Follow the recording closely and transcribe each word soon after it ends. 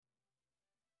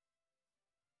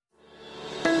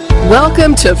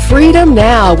Welcome to Freedom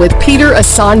Now with Peter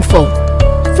Asonful.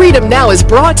 Freedom Now is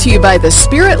brought to you by the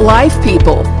Spirit Life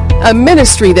People, a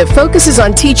ministry that focuses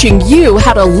on teaching you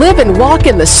how to live and walk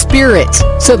in the Spirit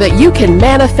so that you can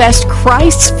manifest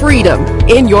Christ's freedom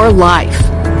in your life.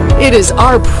 It is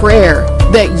our prayer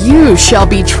that you shall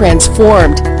be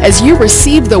transformed as you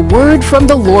receive the word from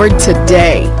the Lord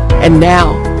today. And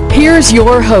now, here's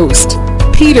your host,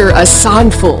 Peter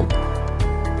Asonful.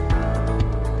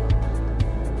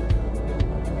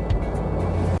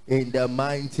 In the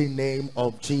mighty name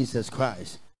of Jesus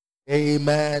Christ.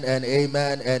 Amen and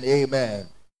amen and amen.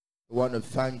 I want to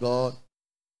thank God.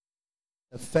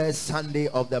 The first Sunday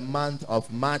of the month of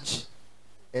March.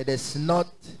 It is not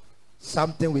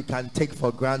something we can take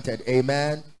for granted.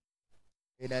 Amen.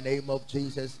 In the name of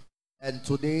Jesus. And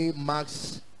today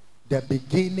marks the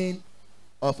beginning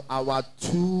of our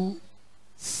 2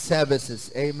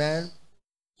 services. Amen.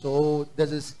 So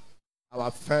this is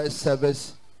our first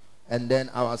service, and then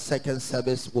our second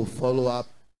service will follow up.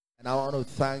 And I want to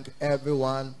thank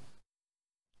everyone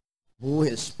who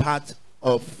is part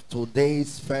of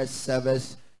today's first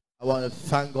service. I want to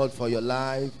thank God for your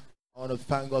life. I want to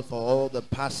thank God for all the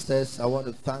pastors. I want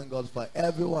to thank God for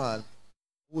everyone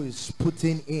who is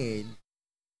putting in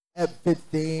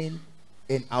everything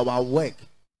in our work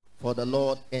for the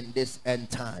Lord in this end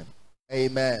time.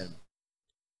 Amen.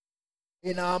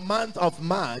 In our month of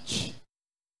March,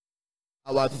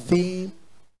 our theme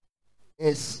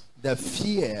is the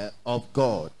fear of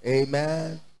God.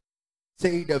 Amen.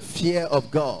 Say the fear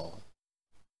of God.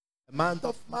 The month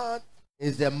of March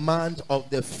is the month of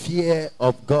the fear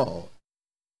of God.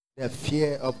 The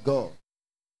fear of God.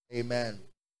 Amen.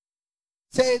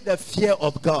 Say the fear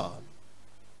of God.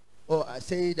 Oh, I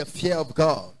say the fear of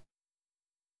God.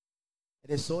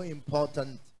 It is so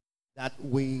important that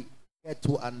we get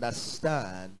to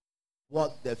understand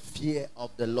what the fear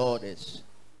of the Lord is.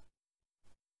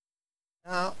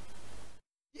 Now,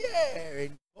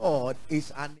 fearing God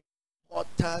is an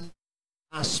important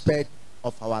aspect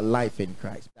of our life in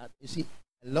Christ. That, you see,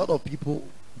 a lot of people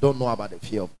don't know about the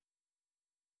fear of God.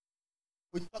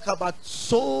 We talk about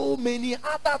so many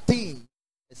other things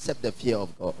except the fear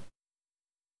of God.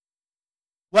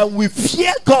 When we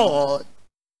fear God,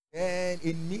 then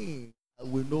it means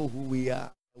we know who we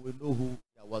are and we know who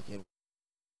we are working with.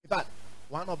 In fact,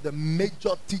 one of the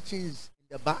major teachings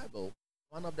in the Bible,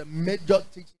 one of the major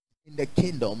teachings in the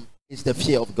kingdom is the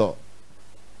fear of God.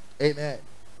 Amen.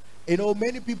 You know,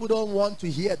 many people don't want to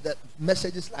hear the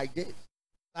messages like this.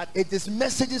 But it is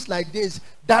messages like this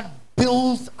that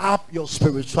builds up your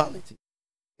spirituality.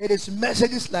 It is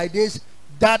messages like this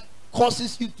that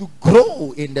causes you to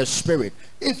grow in the spirit.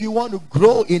 If you want to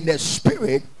grow in the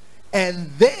spirit and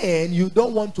then you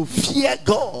don't want to fear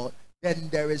God, then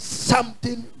there is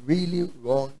something really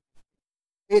wrong.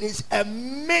 It is a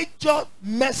major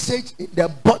message in the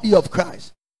body of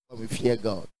Christ when we fear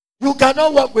God. You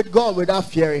cannot walk with God without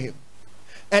fearing Him.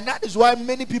 And that is why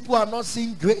many people are not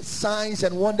seeing great signs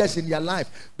and wonders in their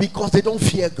life, because they don't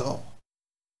fear God.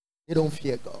 They don't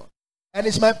fear God. And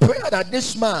it's my prayer that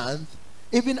this month,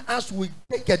 even as we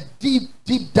take a deep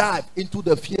dive into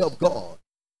the fear of God,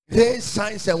 great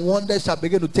signs and wonders shall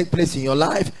begin to take place in your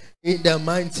life in the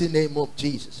mighty name of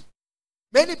Jesus.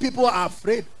 Many people are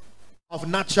afraid of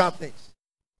natural things.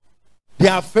 They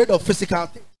are afraid of physical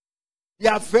things. They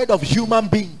are afraid of human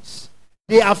beings.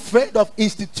 They are afraid of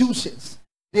institutions.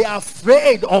 They are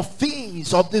afraid of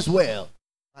things of this world.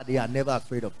 But they are never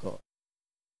afraid of God.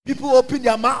 People open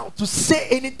their mouth to say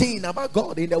anything about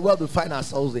God in the world we find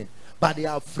ourselves in. But they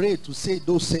are afraid to say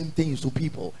those same things to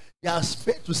people. They are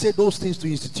afraid to say those things to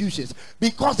institutions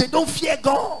because they don't fear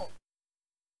God.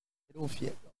 They don't fear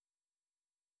God.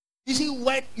 You see,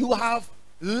 when you have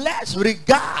less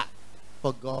regard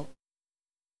for God,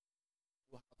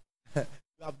 you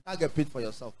have dug a pit for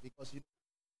yourself, because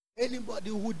anybody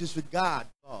who disregards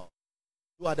God,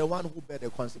 you are the one who bear the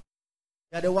consequence.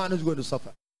 You are the one who's going to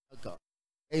suffer. God.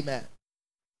 Amen.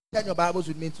 Turn your Bibles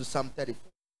with me to Psalm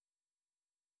 34.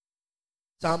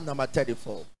 Psalm number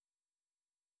 34.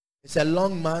 It's a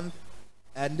long month,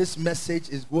 and this message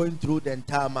is going through the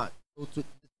entire month. So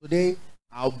today,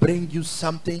 I'll bring you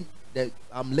something that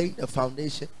I'm laying the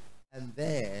foundation, and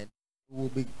then we will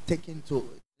be taken to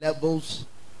levels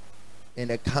in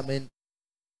the coming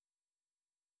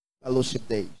fellowship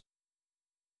days.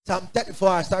 Psalm 34,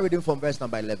 I start reading from verse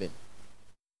number 11.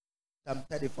 Psalm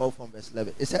 34 from verse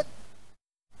 11. It said,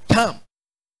 "Come,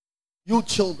 you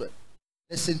children,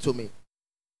 listen to me.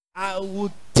 I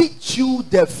will teach you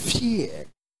the fear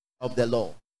of the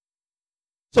Lord."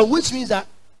 So which means that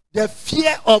the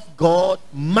fear of God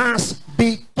must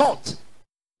be taught.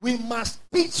 We we must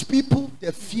teach people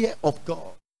the fear of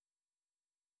God.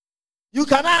 You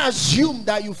cannot assume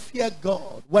that you fear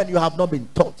God when you have not been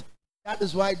taught. That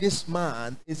is why this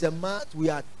month is a month we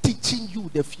are teaching you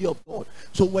the fear of God.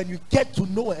 So when you get to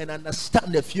know and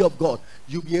understand the fear of God,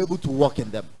 you'll be able to walk in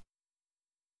them.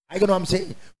 I know what I'm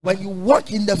saying? When you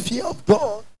walk in the fear of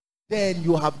God, then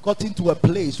you have gotten to a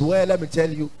place where, let me tell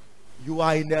you, you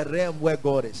are in a realm where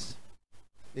God is.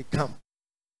 They come.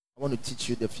 I want to teach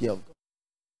you the fear of God.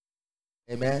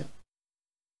 Amen.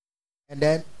 And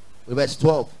then, verse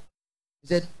 12. He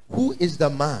said, who is the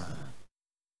man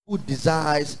who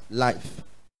desires life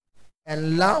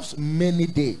and loves many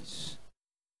days,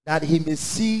 that he may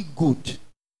see good?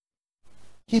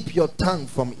 Keep your tongue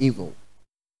from evil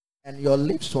and your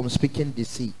lips from speaking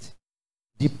deceit.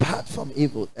 Depart from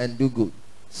evil and do good.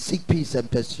 Seek peace and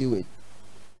pursue it.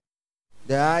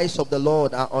 The eyes of the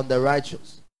Lord are on the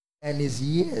righteous, and his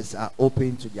ears are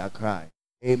open to their cry.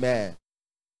 Amen.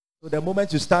 So the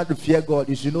moment you start to fear God,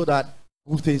 you should know that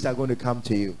good things are going to come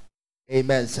to you.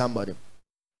 Amen, somebody.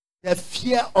 The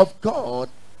fear of God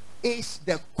is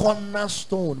the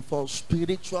cornerstone for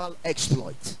spiritual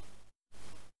exploit.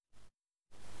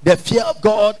 The fear of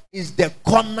God is the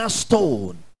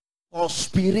cornerstone for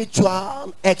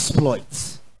spiritual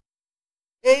exploits.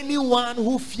 Anyone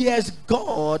who fears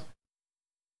God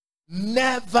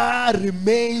never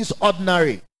remains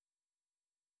ordinary.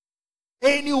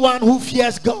 Anyone who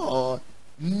fears God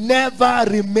never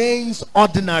remains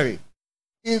ordinary.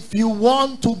 If you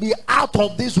want to be out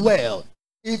of this world,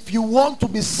 if you want to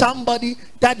be somebody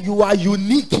that you are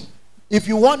unique, if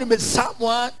you want to be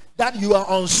someone that you are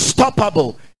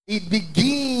unstoppable, it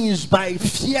begins by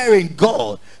fearing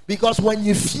God. Because when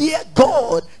you fear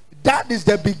God, that is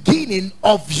the beginning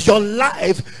of your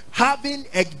life having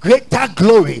a greater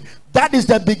glory. That is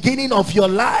the beginning of your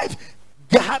life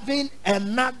having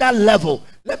another level.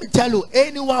 Let me tell you,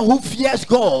 anyone who fears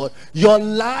God, your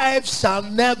life shall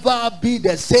never be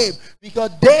the same.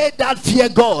 Because they that fear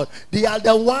God, they are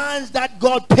the ones that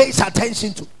God pays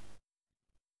attention to.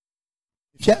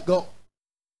 Fear God,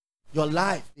 your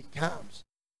life becomes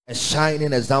a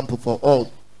shining example for all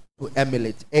to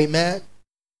emulate. Amen.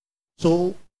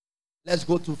 So let's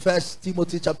go to 1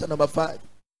 Timothy chapter number 5.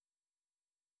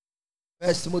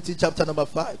 1 Timothy chapter number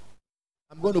 5.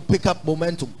 I'm going to pick up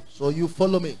momentum, so you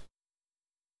follow me.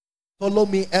 Follow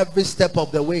me every step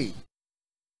of the way.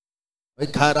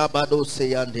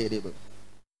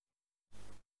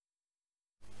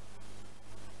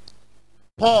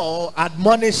 Paul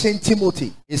admonishing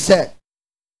Timothy, he said,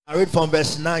 I read from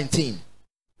verse 19.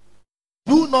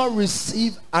 Do not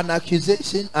receive an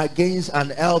accusation against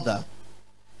an elder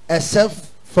except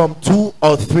from 2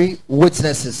 or 3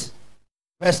 witnesses.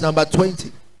 Verse number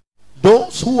 20.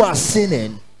 Those who are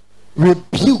sinning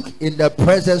rebuke in the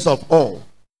presence of all,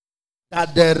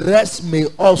 that the rest may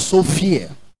also fear.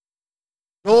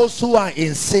 Those who are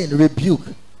in sin rebuke,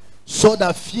 so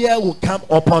that fear will come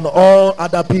upon all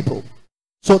other people.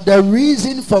 So the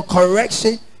reason for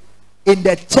correction in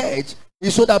the church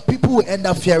is so that people will end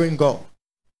up fearing God.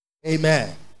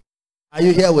 Amen. Are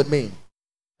you here with me?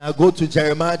 Now go to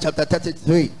Jeremiah chapter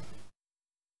 33.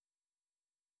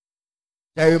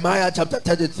 Jeremiah chapter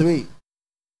 33.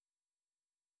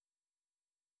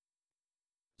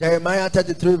 Jeremiah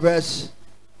 33 verse.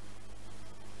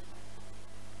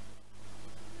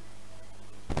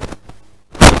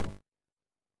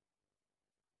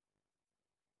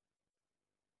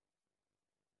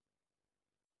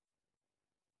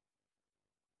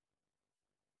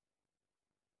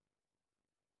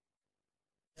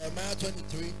 Jeremiah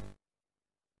 23.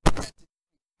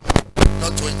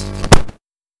 Not 23.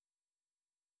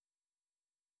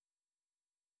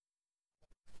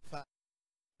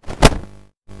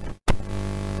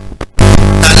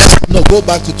 No, go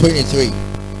back to 23.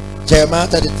 Jeremiah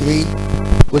 33.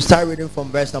 We'll start reading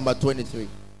from verse number 23.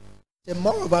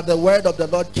 Moreover, the word of the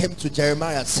Lord came to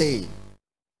Jeremiah, saying,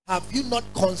 have you not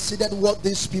considered what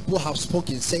these people have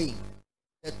spoken, saying,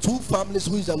 the 2 families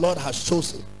which the Lord has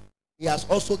chosen, he has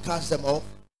also cast them off?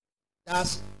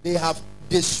 Thus they have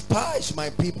despised my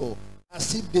people,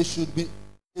 as if they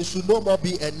should no more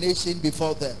be a nation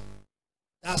before them.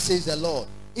 That says the Lord,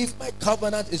 if my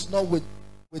covenant is not with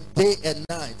day and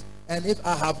night, and if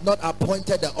I have not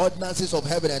appointed the ordinances of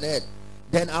heaven and earth,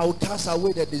 then I will cast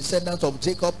away the descendants of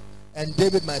Jacob and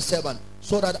David my servant,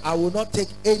 so that I will not take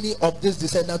any of these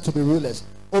descendants to be rulers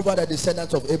over the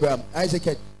descendants of Abraham, Isaac,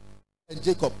 and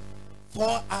Jacob.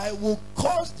 For I will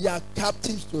cause their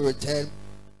captives to return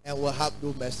and will have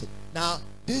no mercy. Now,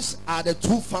 these are the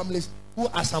 2 families who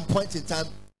at some point in time,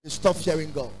 they stop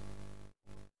fearing God.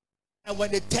 And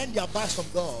when they turn their backs on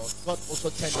God, God also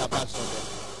turns their backs on them.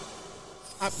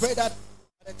 I pray that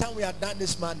by the time we are done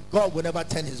this month, God will never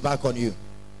turn his back on you.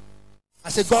 I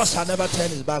say God shall never turn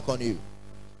his back on you.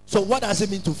 So what does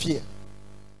it mean to fear?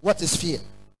 What is fear?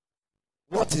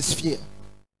 What is fear?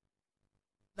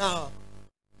 Now,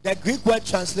 the Greek word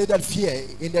translated fear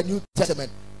in the New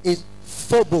Testament is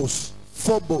phobos.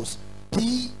 Phobos.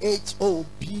 P-H-O-B-O-S.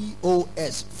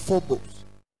 Phobos.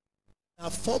 Now,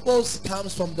 phobos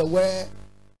comes from the word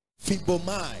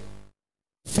phibomai.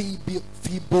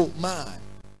 Phibomai.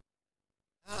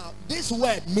 Now, this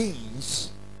word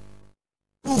means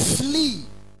to flee.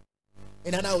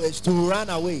 In other words, to run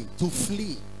away, to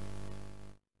flee.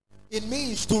 It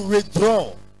means to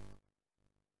withdraw.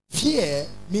 Fear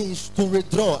means to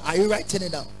withdraw. Are you writing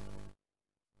it down?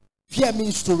 Fear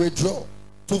means to withdraw,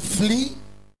 to flee,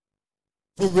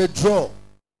 to withdraw.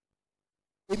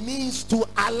 It means to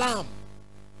alarm.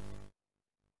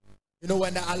 You know,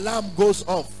 when the alarm goes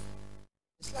off,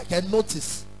 it's like a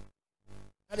notice.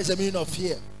 That is the meaning of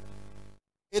fear.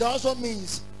 It also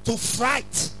means to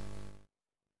fright.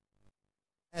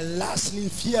 And lastly,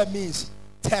 fear means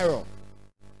terror.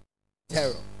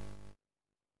 Terror.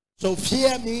 So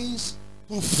fear means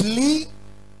to flee,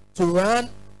 to run,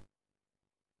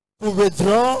 to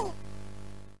withdraw,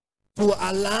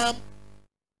 to alarm,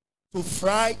 to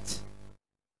fright,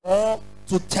 or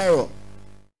to terror.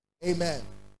 Amen.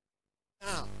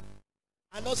 Now,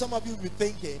 I know some of you will be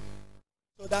thinking,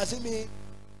 so does it mean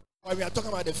when we are talking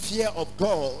about the fear of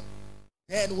God,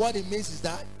 then what it means is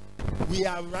that we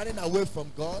are running away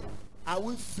from God? Are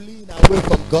we fleeing away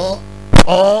from God?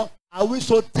 Or are we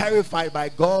so terrified by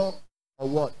God? Or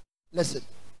what? Listen.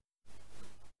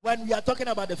 When we are talking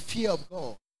about the fear of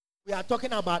God, we are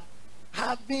talking about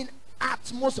having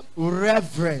utmost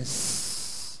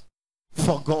reverence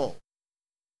for God.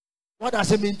 What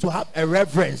does it mean to have a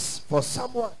reverence for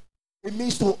someone? It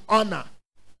means to honor,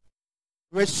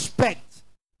 respect.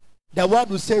 The word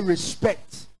will say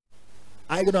respect.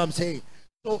 I know what I'm saying.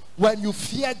 So when you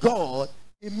fear God,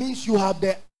 it means you have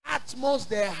the utmost,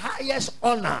 the highest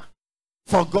honor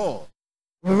for God.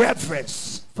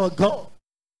 Reverence for God.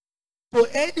 So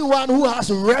anyone who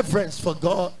has reverence for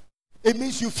God, it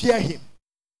means you fear him.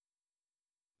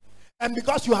 And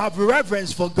because you have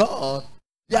reverence for God,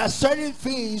 there are certain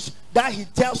things that he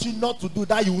tells you not to do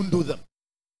that you won't do them.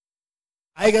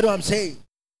 I get what I'm saying?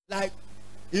 Like,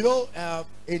 you know,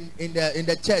 in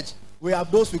the church, we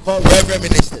have those we call reverend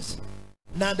ministers.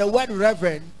 Now, the word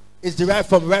reverend is derived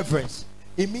from reverence.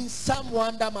 It means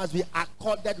someone that must be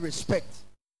accorded respect.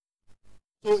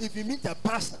 So if you meet a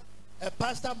pastor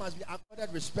must be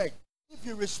accorded respect. If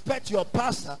you respect your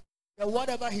pastor, then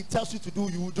whatever he tells you to do,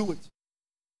 you will do it.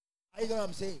 You know what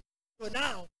I'm saying? So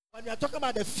now, when we are talking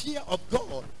about the fear of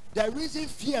God, the reason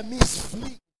fear means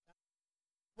flee.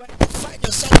 When you find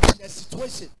yourself in a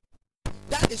situation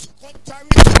that is contrary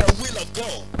to the will of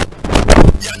God,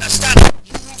 you understand?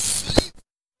 You will flee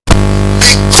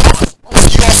because of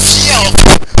your fear,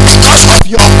 because of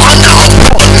your honor of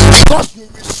God, because you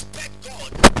respect God,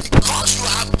 because you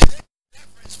have great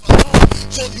reverence for God.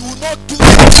 So you will not do the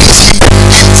things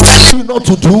he's telling you not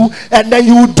to do, and then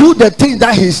you will do the things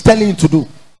that he's telling you to do.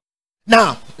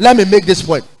 Now, let me make this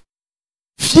point.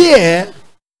 Fear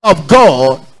of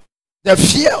God, the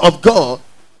fear of God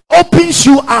opens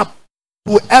you up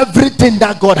to everything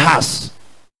that God has.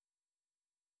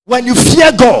 When you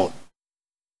fear God,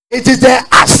 it is the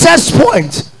access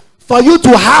point for you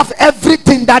to have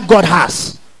everything that God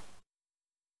has.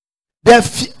 You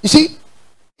see,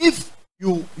 if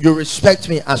you respect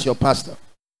me as your pastor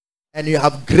and you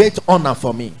have great honor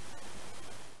for me,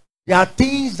 there are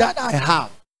things that I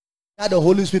have that the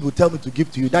Holy Spirit will tell me to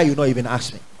give to you that you not even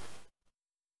ask me.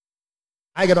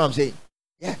 I get what I'm saying?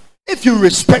 Yeah. If you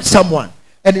respect someone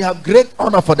and you have great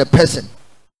honor for the person,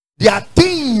 there are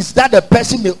things that the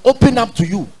person may open up to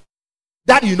you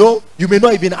that you may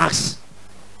not even ask.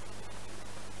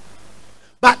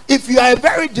 But if you are a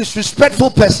very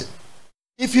disrespectful person,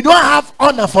 if you don't have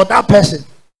honor for that person,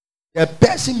 the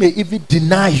person may even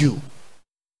deny you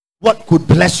what could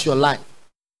bless your life.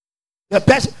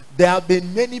 There have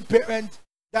been many parents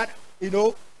that,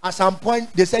 at some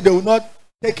point they said they will not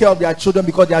take care of their children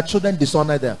because their children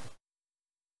dishonor them.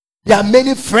 There are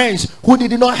many friends who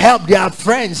did not help their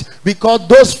friends because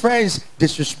those friends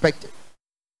disrespected.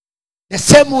 The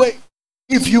same way,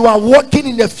 if you are walking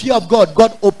in the fear of God,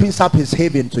 God opens up his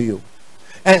haven to you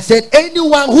and said,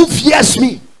 anyone who fears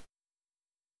me,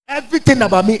 everything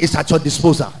about me is at your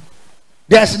disposal.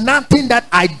 There's nothing that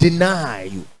I deny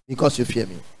you because you fear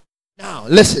me. Now,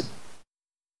 listen.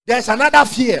 There's another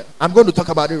fear. I'm going to talk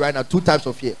about it right now. 2 types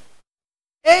of fear.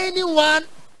 Anyone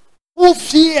who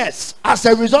fears as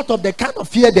a result of the kind of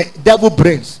fear the devil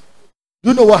brings. Do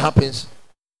you know what happens?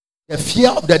 The fear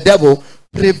of the devil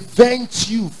prevents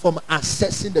you from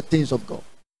accessing the things of God.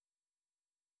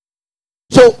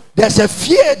 So there's a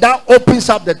fear that opens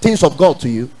up the things of God to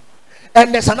you,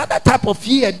 and there's another type of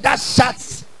fear that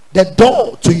shuts the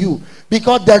door to you,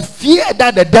 because the fear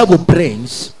that the devil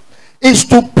brings is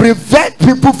to prevent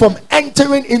people from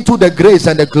entering into the grace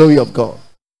and the glory of God.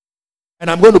 And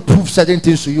I'm going to prove certain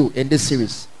things to you in this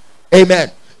series.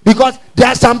 Amen. Because there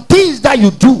are some things that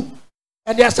you do,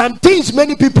 and there are some things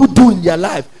many people do in their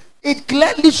life. It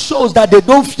clearly shows that they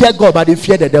don't fear God, but they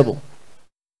fear the devil.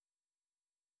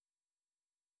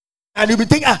 And you'll be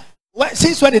thinking,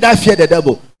 since when did I fear the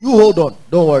devil? You hold on.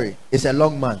 Don't worry. It's a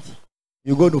long month.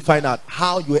 You're going to find out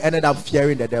how you ended up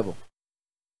fearing the devil.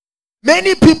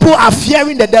 Many people are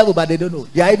fearing the devil, but they don't know.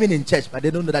 They are even in church, but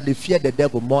they don't know that they fear the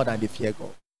devil more than they fear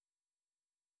God.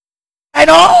 And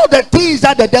all the things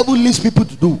that the devil leads people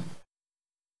to do,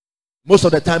 most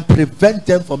of the time, prevent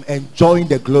them from enjoying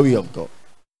the glory of God.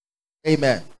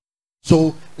 Amen.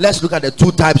 So let's look at the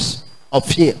two types of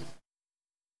fear.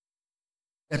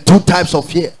 The two types of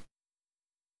fear.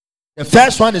 The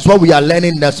first one is what we are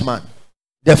learning next month.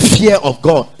 The fear of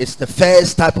God is the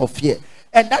first type of fear.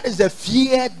 And that is the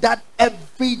fear that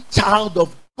every child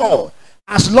of God,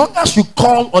 as long as you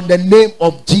call on the name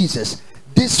of Jesus,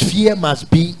 this fear must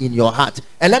be in your heart.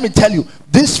 And let me tell you,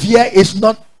 this fear is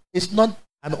not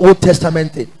an Old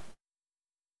Testament thing.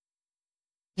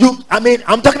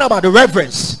 I'm talking about the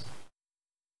reverence.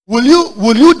 Will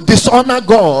you dishonor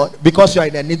God because you are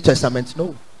in the New Testament?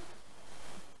 No.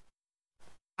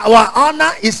 Our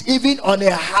honor is even on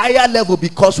a higher level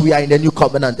because we are in the New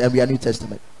Covenant and we are New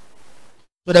Testament.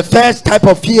 So the first type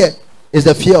of fear is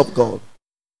the fear of God.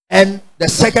 And the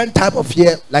second type of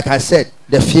fear, like I said,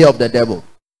 the fear of the devil.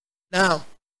 Now,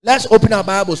 let's open our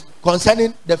Bibles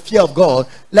concerning the fear of God.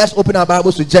 Let's open our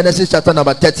Bibles to Genesis chapter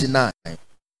number 39.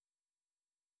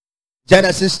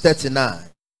 Genesis 39.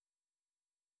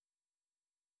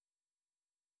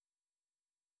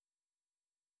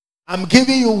 I'm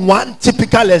giving you one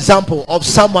typical example of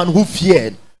someone who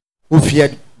feared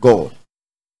God.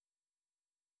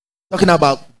 Talking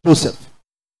about Joseph.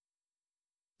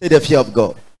 Say the fear of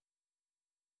God.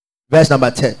 Verse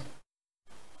number 10.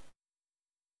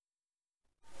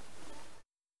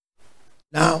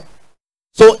 Now,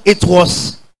 so it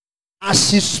was as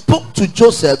she spoke to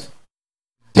Joseph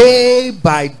day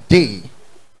by day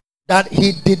that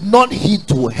he did not heed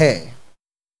to her,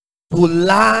 to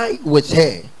lie with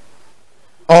her,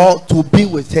 or to be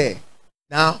with her.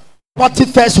 Now,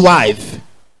 Potiphar's wife,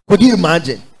 could you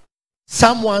imagine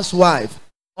someone's wife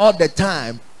all the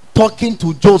time talking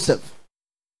to Joseph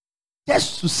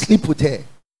just to sleep with her?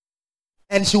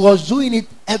 And she was doing it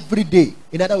every day.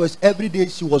 In other words, every day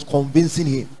she was convincing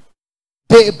him.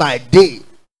 Day by day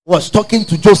was talking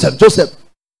to Joseph. Joseph,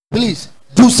 please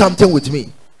do something with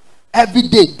me. Every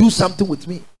day, do something with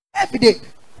me. Every day.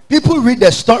 People read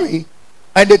the story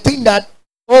and they think that,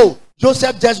 oh,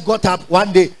 Joseph just got up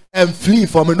one day and flee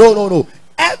from it. No.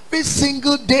 Every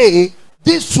single day,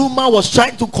 this woman was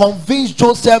trying to convince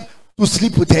Joseph to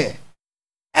sleep with her.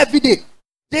 Every day,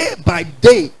 day by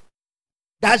day,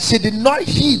 that she did not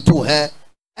heed to her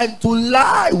and to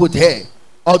lie with her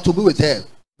or to be with her.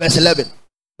 Verse 11.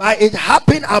 But it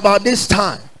happened about this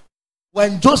time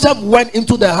when Joseph went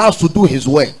into the house to do his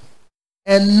work,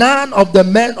 and none of the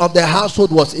men of the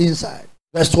household was inside.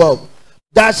 Verse 12.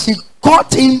 That she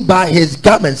caught him by his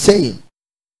garment, saying,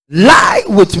 lie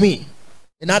with me.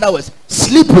 In other words,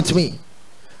 sleep with me.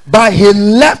 But he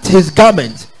left his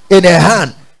garment in her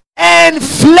hand and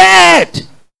fled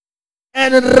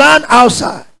and ran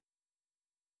outside.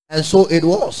 And so it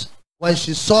was, when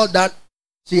she saw that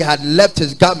she had left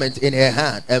his garment in her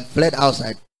hand and fled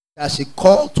outside, that she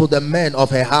called to the men of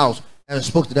her house and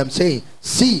spoke to them, saying,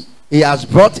 see, he has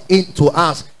brought in to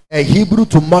us a Hebrew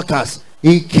to mock us.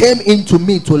 He came in to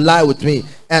me to lie with me,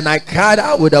 and I cried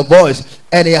out with a voice.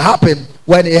 And it happened,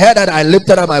 when he heard that, I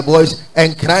lifted up my voice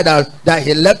and cried out, that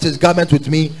he left his garment with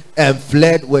me and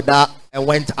fled without and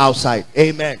went outside.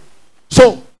 Amen.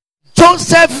 So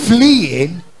Joseph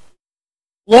fleeing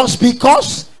was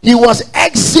because he was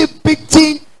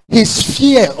exhibiting his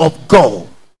fear of God.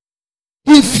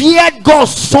 He feared God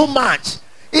so much,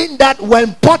 in that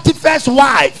when Potiphar's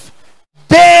wife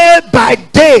day by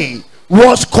day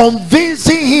was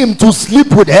convincing him to sleep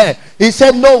with her, he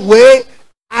said, no way,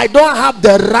 I don't have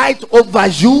the right over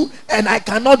you, and I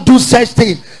cannot do such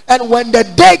thing. And when the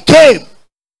day came,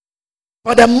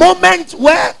 for the moment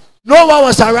where no one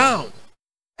was around,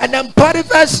 and then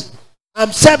Potiphar's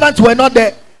servants were not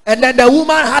there, and then the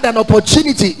woman had an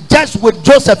opportunity just with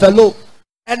Joseph alone.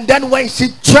 And then when she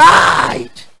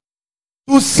tried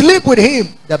to sleep with him,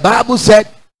 the Bible said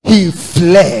he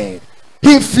fled.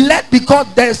 He fled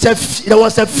because there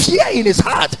was a fear in his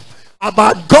heart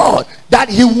about God, that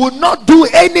he would not do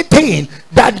anything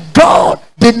that God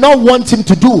did not want him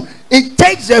to do. It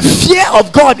takes a fear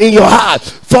of God in your heart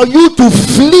for you to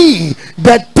flee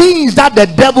the things that the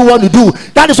devil want to do.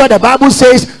 That is why the Bible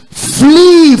says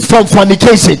flee from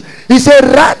fornication. He said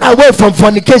run away from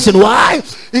fornication. Why?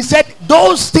 He said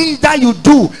those things that you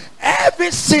do, every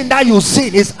sin that you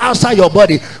sin is outside your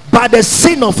body, but the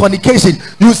sin of fornication,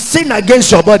 you sin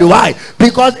against your body. Why?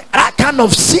 Because that kind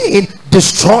of sin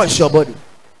destroys your body.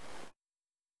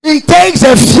 It takes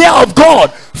a fear of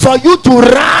God for you to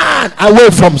run away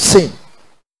from sin.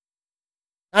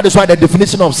 That is why the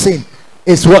definition of sin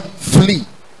is what? Flee.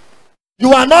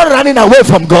 You are not running away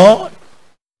from God,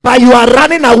 but you are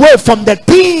running away from the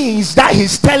things that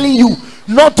he's telling you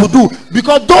not to do,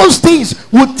 because those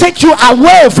things will take you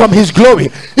away from his glory.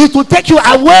 It will take you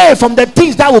away from the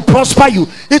things that will prosper you.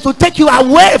 It will take you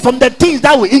away from the things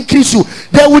that will increase you.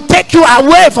 They will take you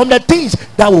away from the things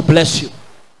that will bless you.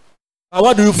 But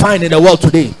what do you find in the world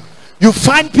today? You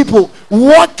find people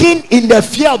walking in the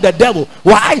fear of the devil.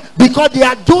 Why? Because they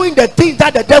are doing the things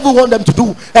that the devil wants them to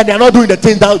do, and they are not doing the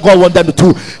things that God wants them to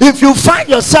do. If you find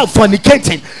yourself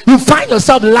fornicating, you find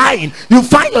yourself lying, you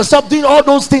find yourself doing all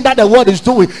those things that the world is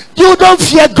doing, you don't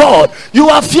fear God. You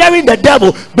are fearing the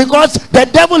devil, because the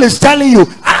devil is telling you,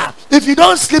 if you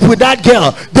don't sleep with that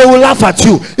girl, they will laugh at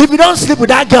you. If you don't sleep with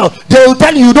that girl, they will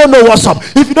tell you you don't know what's up.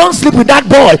 If you don't sleep with that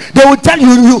boy, they will tell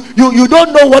you you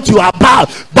don't know what you are about.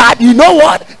 But you know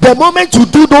what? The moment you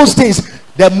do those things,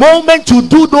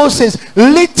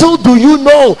 little do you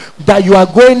know that you are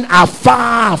going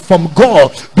afar from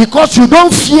God, because you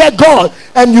don't fear God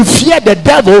and you fear the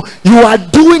devil. You are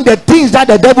doing the things that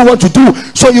the devil wants to do,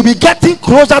 so you'll be getting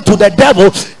closer to the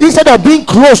devil instead of being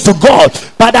close to God.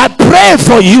 But I pray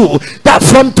for you that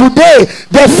from today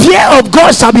the fear of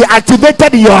God shall be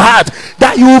activated in your heart,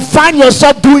 that you will find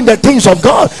yourself doing the things of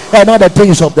God and not the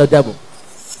things of the devil.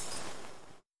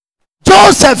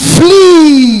 Joseph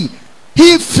flee.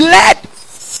 He fled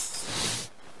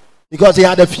because he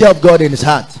had the fear of God in his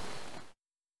heart.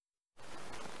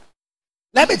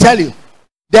 Let me tell you,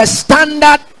 the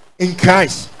standard in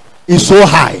Christ is so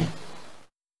high.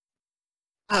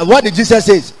 What did Jesus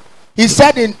say? He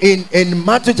said in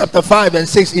Matthew chapter 5 and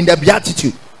 6 in the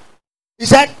Beatitude, he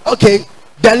said, okay,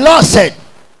 the law said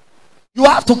you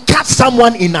have to catch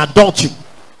someone in adultery,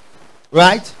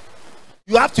 right?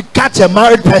 You have to catch a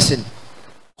married person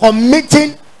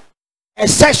committing a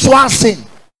sexual sin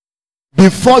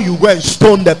before you go and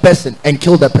stone the person and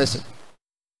kill the person.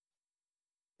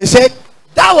 He said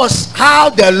that was how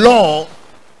the law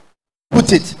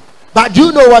put it. But do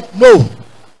you know what? No.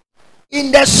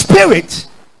 In the spirit,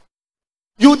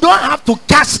 you don't have to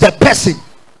catch the person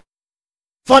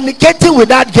fornicating with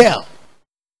that girl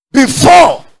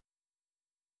before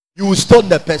you will stone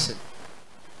the person.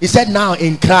 He said now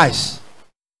in Christ,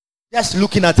 just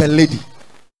looking at a lady,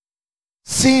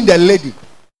 seeing the lady,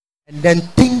 and then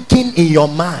thinking in your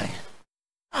mind,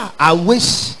 I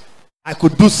wish I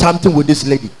could do something with this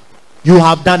lady. You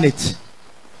have done it.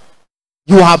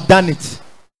 You have done it.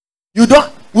 We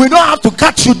don't have to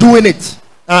catch you doing it.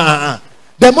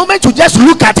 The moment you just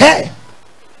look at her,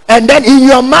 and then in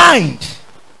your mind,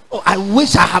 oh, I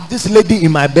wish I have this lady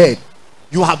in my bed,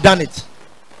 you have done it.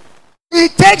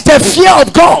 It takes the fear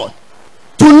of God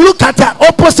to look at her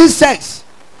opposite sex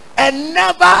and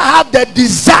never have the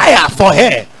desire for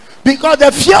her, because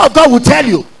the fear of God will tell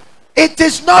you it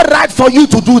is not right for you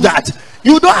to do that.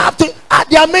 You don't have to.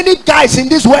 There are many guys in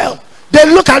this world, they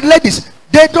look at ladies,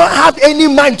 they don't have any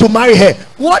mind to marry her.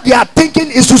 What they are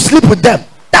thinking is to sleep with them.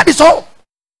 That is all.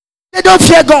 They don't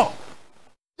fear God.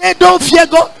 They don't fear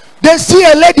God. They see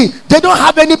a lady, they don't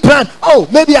have any plan. Oh,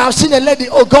 maybe I've seen a lady,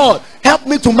 oh God, help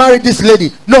me to marry this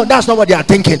lady. No, that's not what they are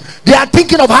thinking. They are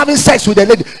thinking of having sex with a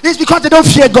lady. It's because they don't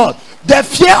fear God. The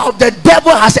fear of the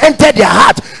devil has entered their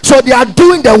heart, so they are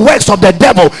doing the works of the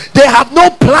devil. They have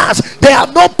no plans, they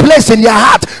have no place in their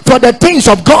heart for the things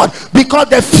of God, because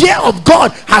the fear of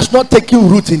God has not taken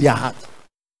root in their heart.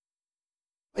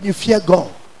 When you fear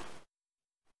God,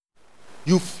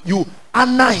 you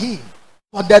honor him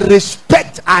for the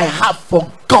respect I have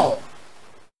for God.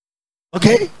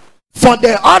 Okay? For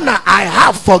the honor I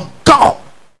have for God,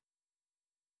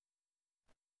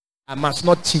 I must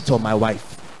not cheat on my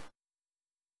wife.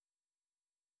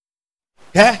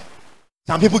 Yeah?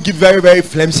 Some people give very, very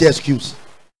flimsy excuse.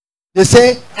 They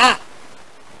say,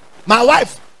 my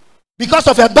wife, because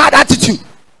of her bad attitude,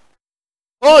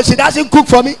 oh, she doesn't cook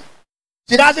for me,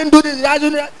 she doesn't do this, she doesn't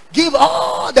do that. Give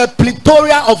all the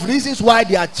plethora of reasons why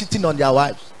they are cheating on their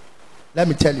wives. let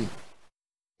me tell you,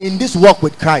 in this walk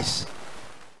with Christ,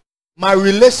 my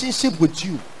relationship with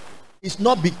you is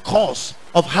not because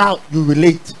of how you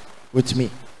relate with me.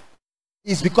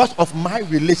 It's because of my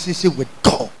relationship with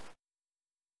God.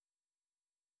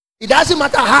 It doesn't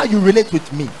matter how you relate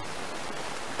with me.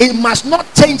 It must not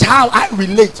change how I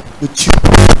relate with you.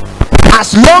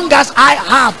 As long as I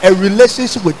have a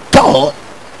relationship with God,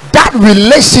 that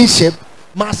relationship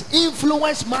must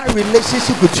influence my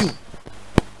relationship with you.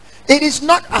 It is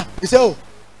not, you say, oh,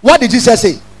 what did Jesus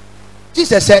say?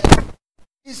 Jesus said,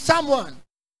 if someone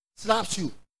slaps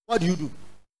you, what do? Do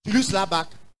you slap back?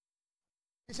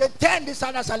 He said, turn this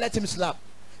others and let him slap.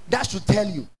 That should tell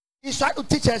you. He's trying to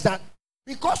teach us that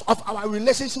because of our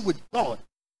relationship with God,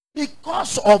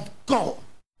 because of God,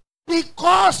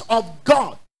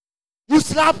 you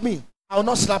slap me, I will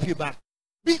not slap you back.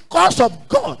 Because of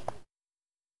God,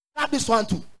 slap this one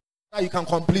too. Now you can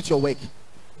complete your work.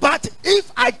 But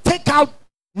if I take out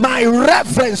my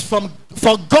reference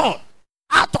for God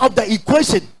out of the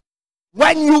equation,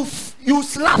 when you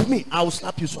slap me, I will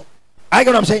slap you so. I get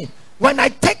what I'm saying? When I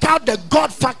take out the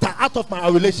God factor out of my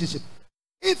relationship,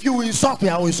 if you insult me,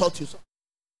 I will insult you so.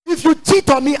 If you cheat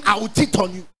on me, I will cheat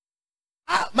on you.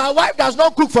 My wife does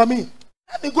not cook for me.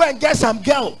 Let me go and get some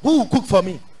girl who will cook for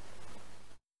me.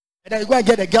 And then you go and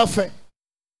get a girlfriend.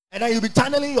 And then you'll be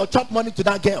channeling your chop money to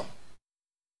that girl.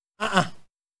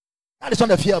 That is not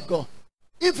the fear of God.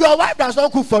 If your wife does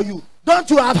not cook for you, don't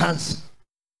you have hands?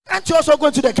 Can't you also go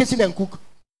to the kitchen and cook?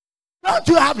 Don't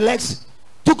you have legs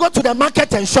to go to the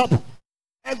market and shop?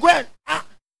 And go and,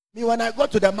 me when I go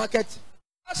to the market,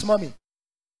 ask mommy.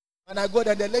 When I go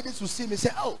there, the ladies will see me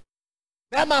say, oh,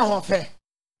 that man won't fair.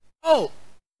 Oh,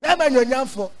 that man you're young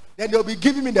for. Then they'll be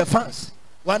giving me the funds.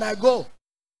 When I go,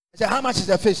 I say, how much is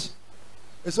the fish?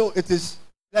 And so it is,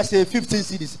 let's say 15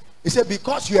 cedis. He said,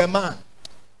 because you're a man,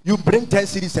 you bring 10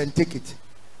 cedis and take it.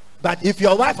 But if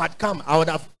your wife had come, I would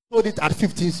have sold it at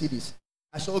 15 cedis.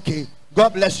 I said, okay,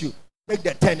 God bless you. Take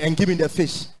the 10 and give me the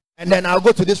fish. And then I'll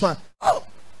go to this one. Oh,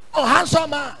 handsome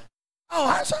man. Oh,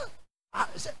 handsome. I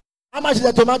said, how much is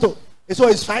the tomato? So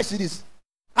it's 5 cedis.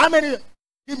 How many?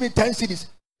 Give me 10 cedis.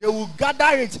 They will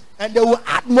gather it and they will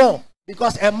add more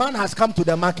because a man has come to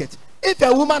the market. If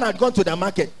a woman had gone to the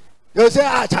market, they will say,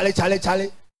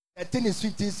 Charlie. The thing is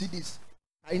 15 cedis.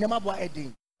 I never buy a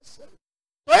thing. So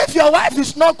if your wife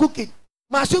is not cooking,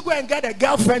 must you go and get a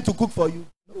girlfriend to cook for you?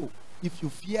 No. If you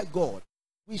fear God,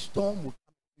 wisdom will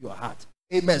come to your heart.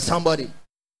 Amen. Somebody.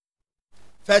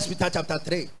 1 Peter chapter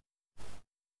 3.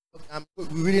 I'm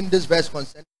reading this verse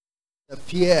concerning the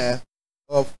fear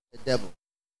of the devil.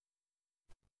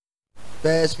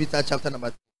 1 Peter chapter number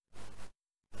 3.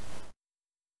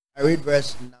 I read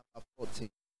verse number 14.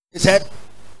 He said,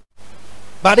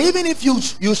 but even if you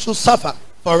should suffer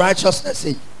for righteousness'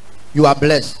 sake, you are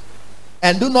blessed.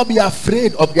 And do not be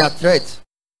afraid of their threats,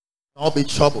 nor be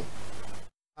troubled.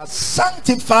 But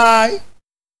sanctify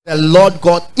the Lord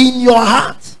God in your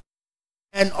heart,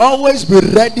 and always be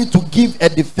ready to give a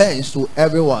defense to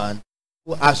everyone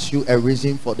who asks you a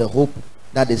reason for the hope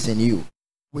that is in you,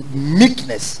 with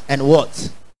meekness and what?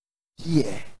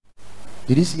 Fear.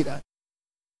 Did you see that?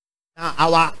 Now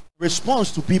our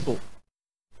response to people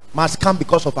must come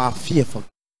because of our fear for God.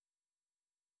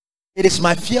 It is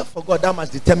my fear for God that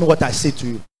must determine what I say to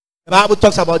you. The Bible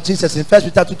talks about Jesus in 1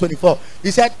 Peter 2:24.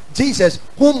 He said, Jesus,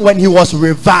 whom when he was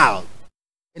reviled,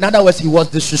 in other words, he was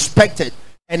disrespected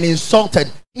and insulted,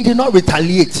 he did not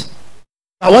retaliate.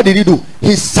 Now what did he do?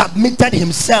 He submitted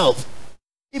himself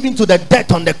even to the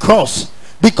death on the cross.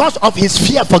 Because of his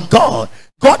fear for God,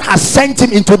 God has sent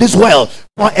him into this world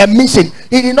for a mission.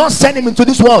 He did not send him into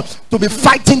this world to be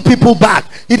fighting people back.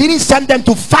 He didn't send them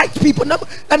to fight people. No,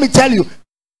 let me tell you,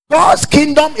 God's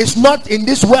kingdom is not in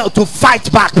this world to fight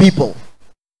back people.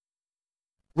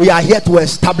 We are here to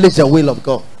establish the will of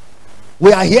God.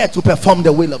 We are here to perform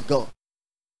the will of God.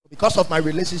 Because of my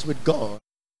relationship with God,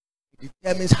 it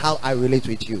determines how I relate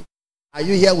with you. Are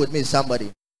you here with me,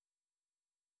 somebody?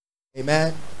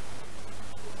 Amen.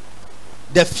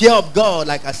 The fear of God,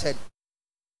 like I said,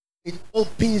 it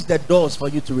opens the doors for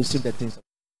you to receive the things.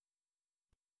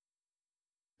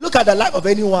 Look at the life of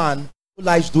anyone who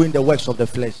likes doing the works of the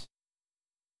flesh.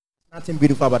 Nothing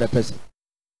beautiful about a person.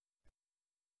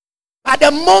 At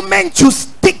the moment you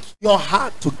stick your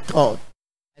heart to God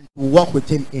and to walk with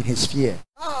him in his fear,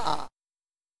 a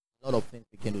lot of things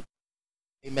begin to do.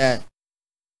 Amen.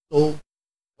 So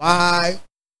why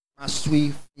must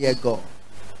we fear God?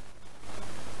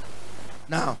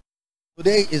 Now,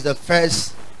 today is the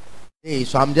first day,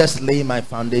 so I'm just laying my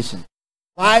foundation.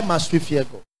 Why must we fear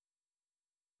God?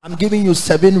 I'm giving you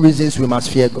 7 reasons we must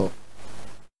fear God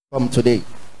from today.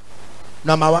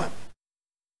 Number 1,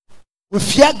 We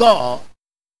fear God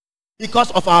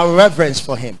because of our reverence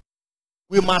for him.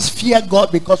 We must fear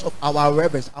God because of our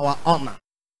reverence, our honor.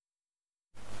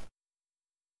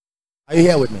 Are you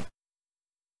here with me?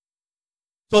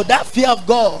 So that fear of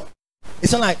God,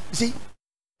 it's not like, you see,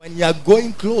 when you are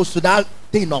going close to that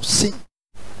thing of sin,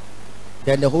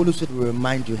 then the Holy Spirit will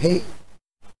remind you, hey,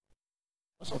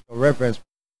 because of the reverence,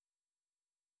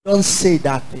 don't say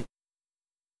that thing.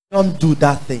 Don't do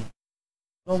that thing.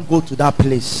 Don't go to that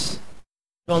place.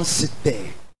 Don't sit there.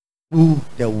 Do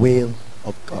the will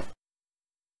of God.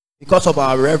 Because of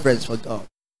our reverence for God.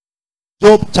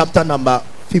 Job chapter number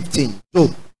 15.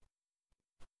 Job.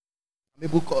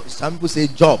 Some people say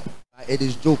Job. It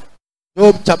is Job.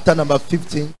 Job chapter number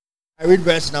 15. I read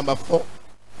verse number 4.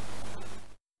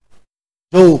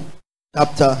 Job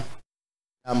chapter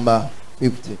number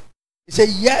 15. He said,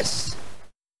 yes.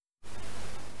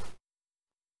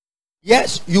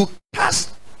 Yes, you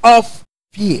cast off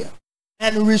fear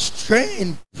and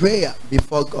restrain prayer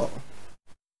before God.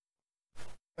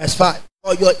 Verse 5.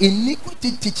 For your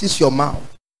iniquity teaches your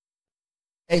mouth,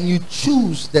 and you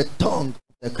choose the tongue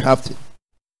of the crafty.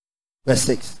 Verse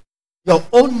 6. Your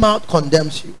own mouth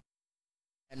condemns you,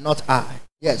 and not I.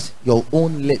 Yes, your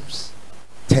own lips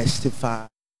testify.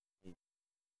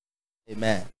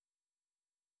 Amen.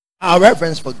 Our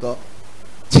reverence for God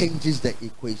changes the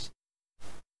equation.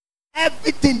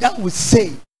 Everything that we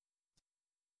say,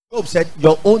 Job said,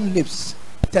 your own lips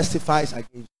testifies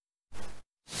against you.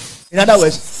 In other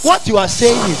words, what you are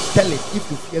saying is telling if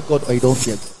you fear God or you don't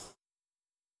fear God.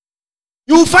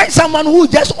 You will find someone who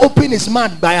just open his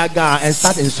mouth by a guy and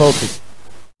start insulting.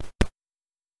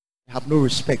 They have no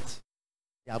respect.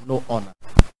 They have no honor.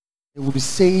 They will be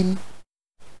saying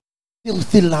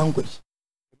filthy language.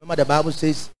 Remember the Bible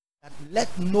says that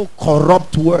let no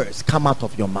corrupt words come out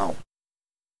of your mouth.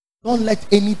 Don't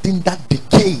let anything that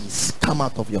decays come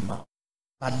out of your mouth,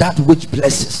 but that which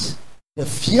blesses. The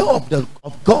fear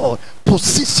of God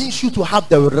positions you to have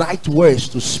the right words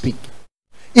to speak.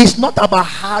 It's not about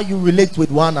how you relate with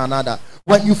one another.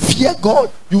 When you fear God,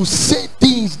 you say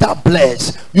things that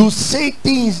bless. You say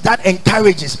things that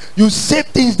encourages. You say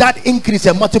things that increase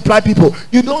and multiply people.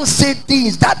 You don't say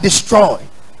things that destroy.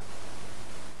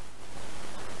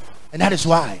 And that is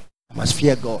why I must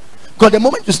fear God. Because the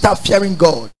moment you start fearing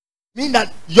God, mean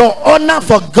that your honor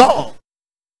for God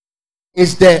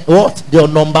is your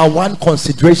number one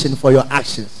consideration for your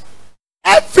actions.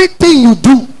 Everything you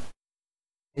do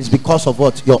is because of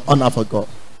what? Your honor for God.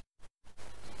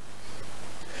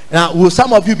 Now, will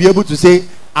some of you be able to say,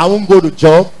 I won't go to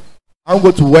job, I won't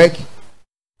go to work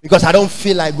because I don't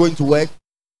feel like going to work?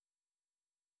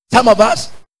 Some of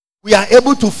us, we are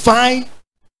able to find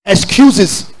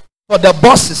excuses for the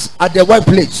bosses at the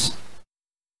workplace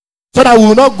so that we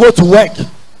will not go to work.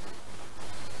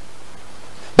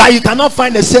 But you cannot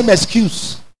find the same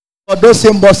excuse for those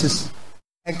same bosses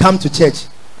and come to church.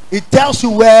 It tells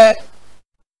you where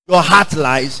your heart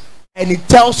lies, and it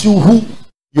tells you who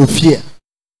you fear.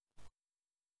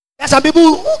 There are some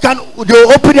people who they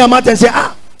open their mouth and say,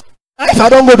 if I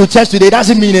don't go to church today, it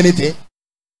doesn't mean anything.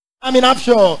 I mean, I'm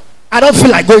sure I don't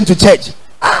feel like going to church.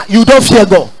 You don't fear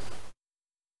God.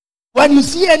 When you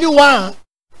see anyone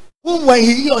whom when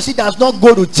he or she does not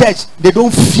go to church, they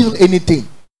don't feel anything.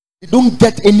 They don't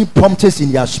get any promptings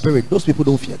in their spirit. Those people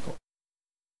don't fear God.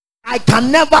 I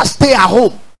can never stay at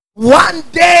home one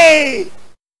day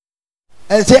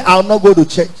and say I'll not go to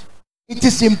church. It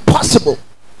is impossible.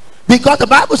 Because the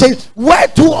Bible says, where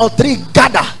 2 or 3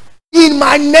 gather in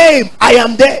my name, I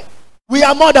am there. We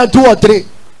are more than 2 or 3.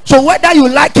 So whether you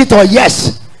like it or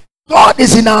yes, God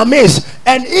is in our midst.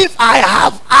 And if I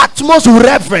have utmost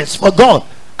reverence for God,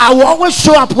 I will always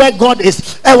show up where God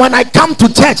is. And when I come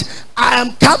to church, I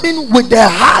am coming with the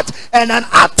heart and an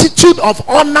attitude of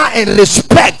honor and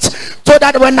respect, so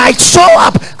that when I show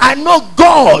up, I know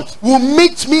God will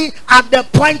meet me at the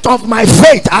point of my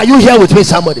faith. Are you here with me,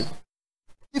 somebody?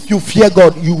 If you fear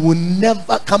God, you will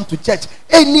never come to church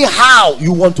anyhow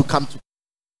you want to come to.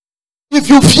 If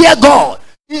you fear God,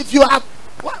 if you have,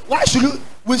 why should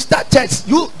we start church?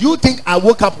 You think I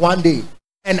woke up one day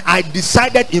and I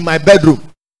decided in my bedroom,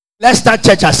 let's start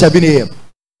church at 7 a.m.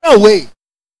 No way.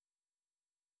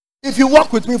 If you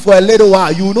walk with me for a little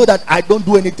while, you will know that I don't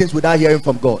do anything without hearing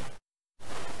from God.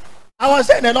 I was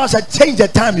saying, and I said, change the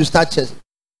time you start church.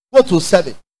 Go to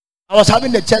 7. I was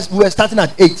having the church, we were starting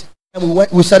at 8,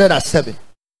 and we started at 7.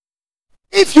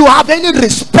 If you have any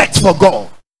respect for God,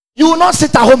 you will not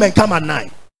sit at home and come at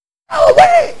 9. No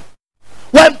way.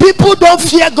 When people don't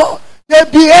fear God, they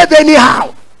behave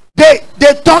anyhow. They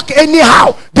talk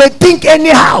anyhow. They think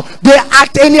anyhow. They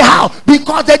act anyhow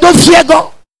because they don't fear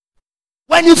God.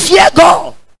 When you fear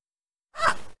God,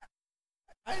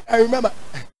 I remember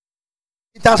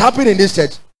it has happened in this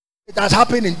church. It has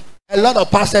happened in a lot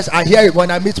of pastors. I hear it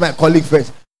when I meet my colleague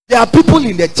friends. There are people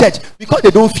in the church because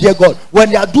they don't fear God. When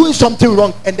they are doing something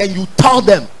wrong and then you tell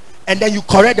them and then you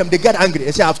correct them, they get angry.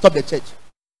 They say, I've stopped the church.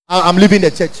 I'm leaving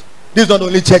the church. This is not the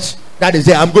only church that is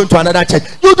there. I'm going to another church.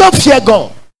 You don't fear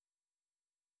God.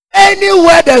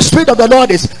 Anywhere the Spirit of the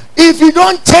Lord is, if you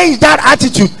don't change that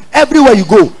attitude, everywhere you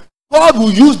go, God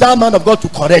will use that man of God to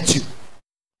correct you.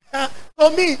 For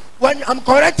me, when I'm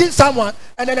correcting someone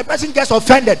and then the person gets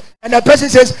offended and the person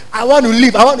says, I want to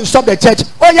leave, I want to stop the church.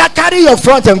 Oh yeah, carry your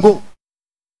front and go.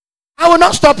 I will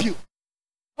not stop you.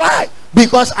 Why?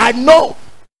 Because I know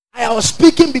I was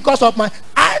speaking because of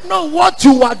I know what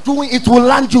you are doing, it will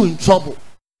land you in trouble.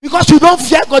 Because you don't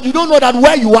fear God, you don't know that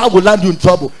where you are will land you in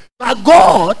trouble. But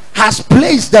God has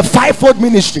placed the fivefold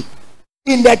ministry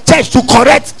in the church to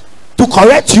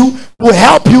correct you, to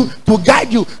help you, to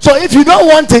guide you. So if you don't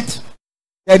want it,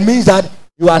 that means that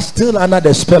you are still under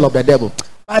the spell of the devil.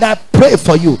 But I pray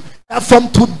for you that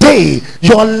from today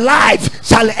your life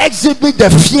shall exhibit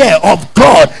the fear of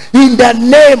God in the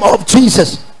name of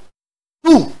Jesus.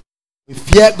 Two, we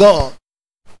fear God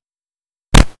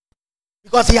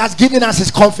because He has given us His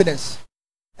confidence.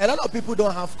 A lot of people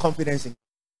don't have confidence in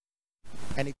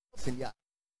God, and it comes in there.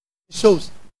 It shows.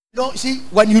 See,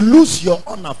 when you lose your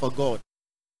honor for God,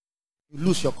 you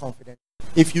lose your confidence.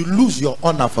 If you lose your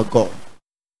honor for God,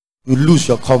 you lose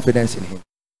your confidence in Him.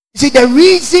 You see, the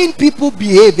reason people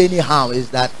behave anyhow is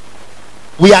that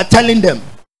we are telling them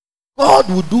God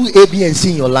will do A, B, and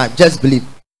C in your life. Just believe.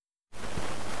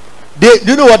 Do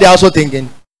you know what they're also thinking?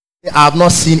 I have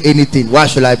not seen anything. Why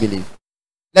should I believe?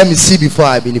 Let me see before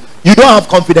I believe. You don't have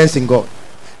confidence in God.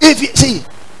 If you see,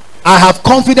 I have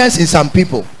confidence in some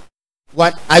people.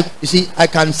 I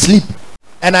can sleep,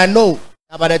 and I know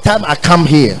that by the time I come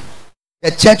here,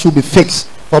 the church will be fixed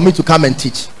for me to come and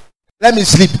teach. Let me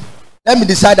sleep. Let me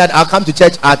decide that I'll come to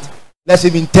church at, let's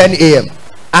even 10 a.m.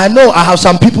 I know I have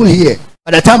some people here.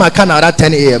 By the time I come out at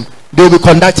 10 a.m., they will be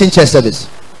conducting church service.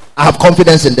 I have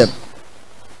confidence in them.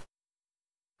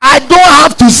 I don't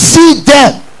have to see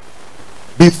them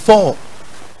before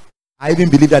I even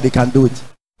believe that they can do it.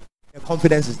 The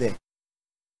confidence is there.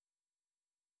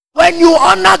 When you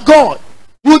honor God,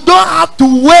 you don't have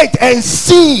to wait and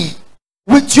see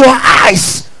with your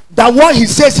eyes that what He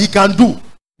says He can do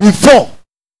before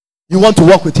you want to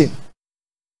walk with Him.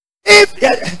 If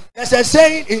there's a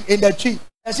saying in the tree,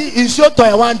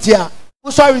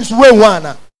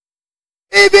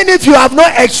 even if you have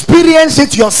not experienced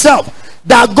it yourself,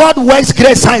 that God works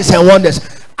great signs and wonders,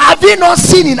 have you not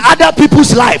seen in other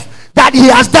people's life that He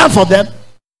has done for them?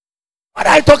 What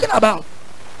are you talking about?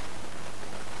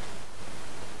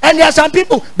 And there are some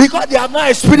people, because they have not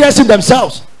experienced it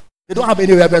themselves, they don't have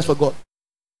any reverence for God.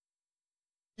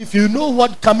 If you know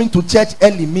what coming to church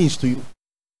early means to you,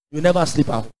 you never sleep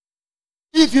at home.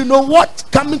 If you know what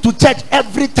coming to church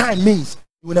every time means,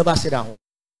 you will never sit at home.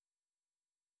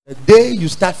 The day you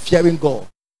start fearing God,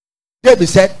 David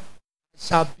said, I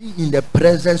shall be in the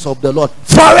presence of the Lord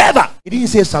forever. He didn't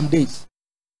say some days.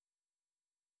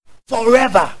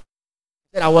 Forever.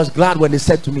 He said, I was glad when they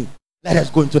said to me, let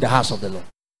us go into the house of the Lord.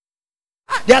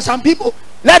 There are some people,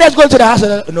 let us go into the house of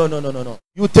the Lord. No.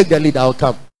 You take the lead, I will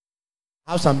come.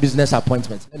 I have some business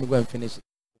appointments. Let me go and finish it.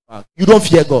 You don't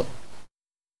fear God.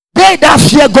 They that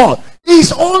fear God,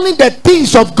 it's only the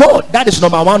things of God that is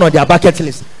number one on their bucket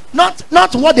list. Not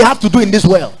what they have to do in this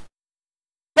world.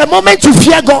 The moment you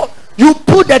fear God, you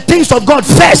put the things of God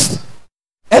first.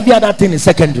 Every other thing is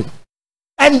secondary.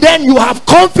 And then you have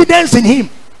confidence in Him,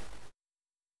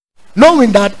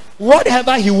 knowing that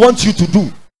whatever He wants you to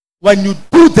do, when you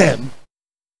do them,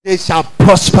 they shall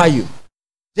prosper you.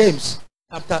 James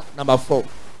chapter number 4.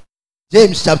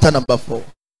 James chapter number 4.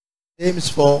 James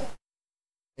 4.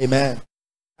 Amen.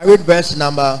 I read verse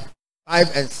number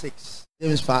 5 and 6.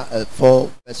 James 4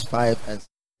 verse 5 and 6.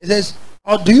 It says,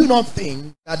 or do you not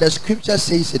think that the scripture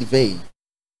says in vain,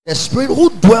 the Spirit who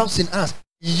dwells in us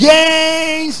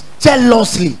yearns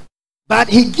jealously, but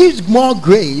he gives more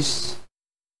grace.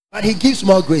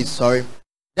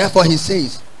 Therefore he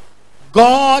says,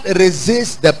 God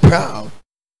resists the proud,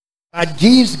 but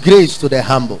gives grace to the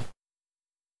humble.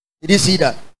 Did you see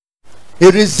that? He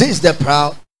resists the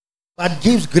proud, but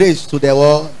gives grace to the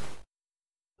world,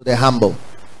 to the humble.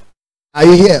 Are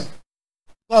you here?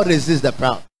 God resists the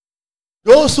proud.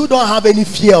 Those who don't have any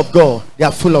fear of God, they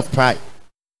are full of pride.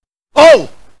 Oh,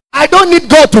 I don't need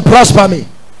God to prosper me.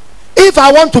 If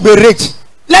I want to be rich,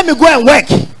 let me go and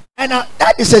work. And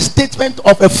that is a statement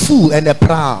of a fool and a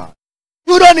proud.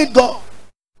 You don't need God.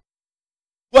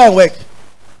 Go and work.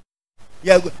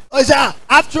 Yeah. Oh, sir,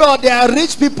 after all, there are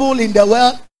rich people in the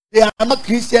world. They are not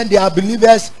Christian. They are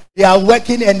believers. They are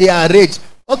working and they are rich.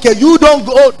 Okay, you don't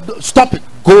go. Stop it.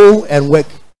 Go and work.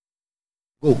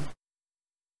 Go.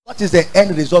 What is the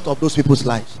end result of those people's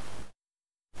lives?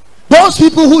 Those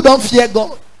people who don't fear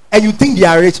God and you think they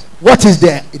are rich, what is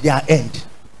their end?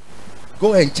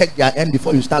 Go and check their end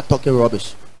before you start talking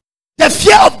rubbish. The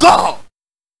fear of God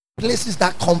places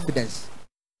that confidence.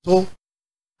 So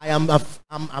I'm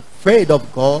afraid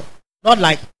of God, not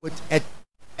like with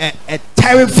a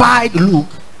terrified look,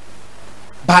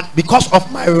 but because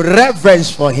of my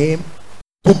reverence for him,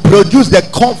 to produce the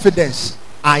confidence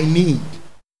I need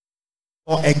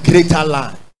for a greater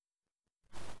life.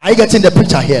 Are you getting the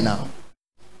picture here now?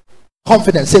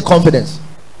 Confidence. Say confidence.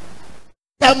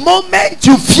 The moment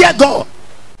you fear God,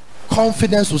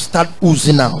 confidence will start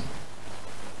oozing out.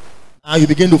 Now you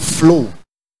begin to flow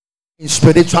in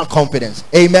spiritual confidence.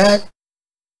 Amen.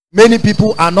 Many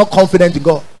people are not confident in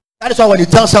God. That is why when you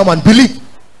tell someone, believe,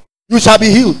 you shall be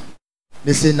healed,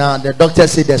 they say, nah, the doctor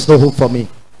said there's no hope for me.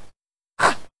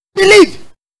 Believe.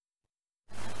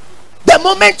 The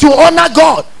moment you honor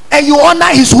God and you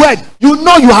honor his word, you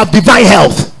know you have divine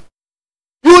health.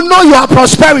 You know you have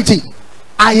prosperity.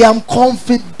 I am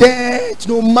confident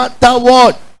no matter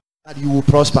what that you will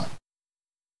prosper.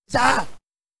 Sir,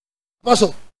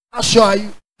 Apostle, how sure are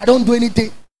you? I don't do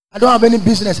anything. I don't have any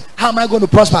business. How am I going to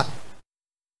prosper?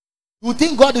 You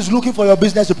think God is looking for your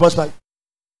business to prosper?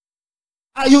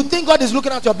 You think God is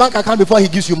looking at your bank account before he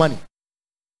gives you money?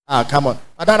 Come on.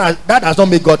 That does not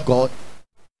make God God.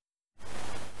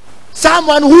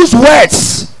 Someone whose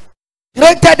words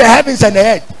created the heavens and the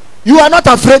earth. You are not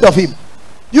afraid of him.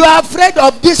 You are afraid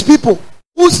of these people.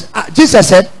 Jesus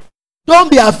said, don't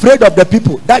be afraid of the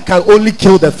people that can only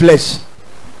kill the flesh,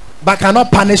 but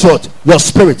cannot punish what? Your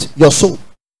spirit, your soul.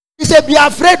 He said, be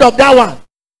afraid of that one.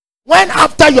 When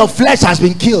after your flesh has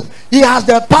been killed, he has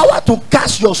the power to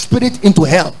cast your spirit into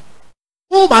hell.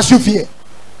 Who must you fear?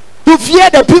 To fear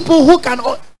the people who can.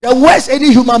 The worst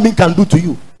any human being can do to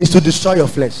you is to destroy your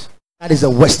flesh. That is the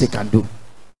worst they can do.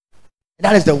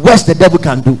 That is the worst the devil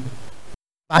can do.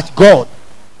 But God,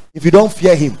 if you don't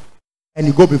fear him and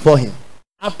you go before him,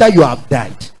 after you have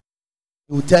died,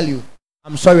 he will tell you,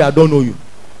 I'm sorry, I don't know you.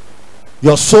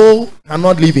 Your soul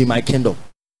cannot live in my kingdom.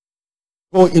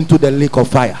 Go into the lake of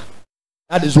fire.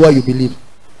 That is where you believe.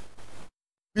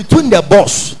 Between the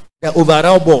boss, the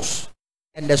overall boss,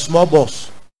 and the small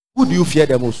boss, who do you fear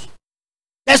the most?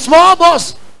 The small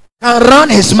boss can run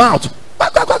his mouth.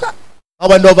 But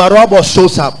when the overall boss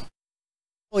shows up,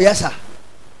 oh yes sir,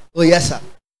 oh yes sir,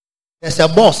 there's a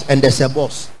boss and there's a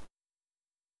boss.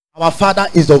 Our Father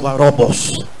is the overall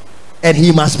boss, and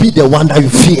he must be the one that you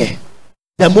fear.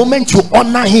 The moment you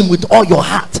honor him with all your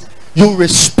heart, you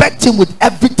respect him with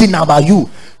everything about you,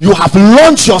 you have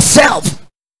launched yourself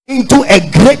into a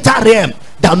greater realm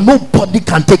that nobody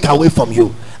can take away from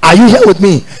you. Are you here with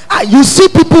me? You see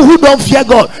people who don't fear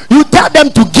God, you tell them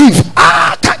to give.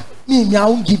 Me, I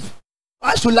won't give.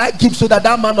 Why should I give so that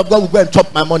man of God will go and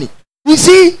chop my money? You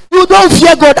see, you don't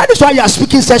fear God. That is why you are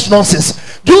speaking such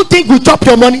nonsense. Do you think we chop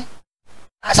your money?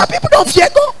 Some people don't fear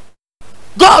God.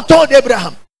 God told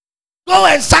Abraham, go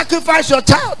and sacrifice your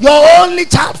child, your only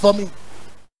child, for me.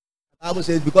 The Bible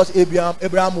says because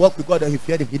Abraham walked with God and he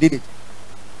feared him, he did it.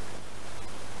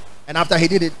 And after he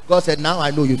did it, God said, now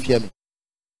I know you fear me.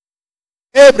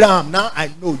 Abraham, now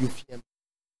I know you fear me.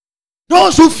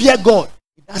 Those who fear God,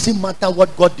 it doesn't matter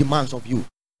what God demands of you,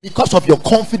 because of your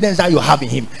confidence that you have in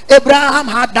him. Abraham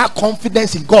had that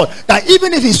confidence in God that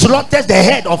even if he slaughters the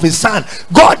head of his son,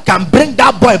 God can bring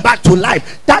that boy back to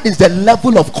life. That is the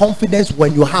level of confidence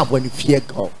when you have when you fear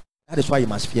God. That is why you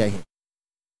must fear him.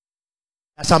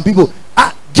 And some people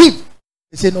give.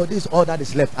 They say, no, this is all that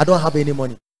is left. I don't have any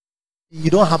money. You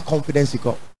don't have confidence in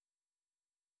God.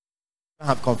 You don't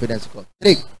have confidence in God.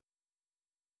 3.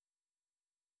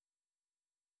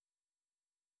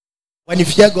 When you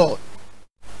fear God,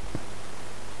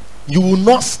 you will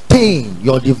not stain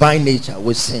your divine nature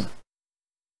with sin.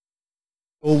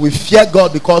 So we fear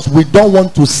God because we don't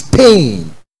want to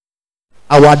stain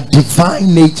our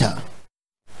divine nature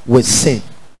with sin.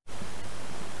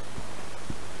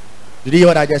 Did you hear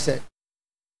what I just said?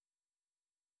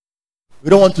 We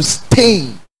don't want to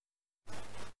stain.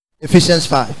 Ephesians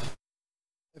 5.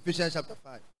 Ephesians chapter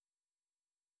 5.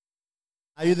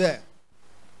 Are you there?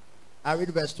 I read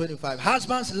verse 25.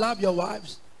 Husbands, love your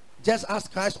wives, just as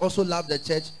Christ also loved the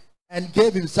church and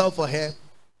gave himself for her,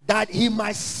 that he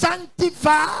might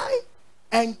sanctify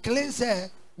and cleanse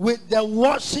her with the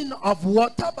washing of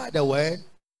water by the word,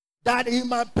 that he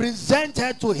might present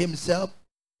her to himself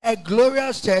a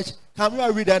glorious church. Can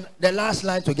we read the last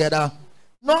line together?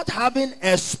 not having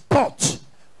a spot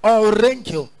or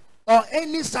wrinkle or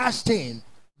any such thing,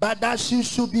 but that she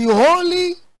should be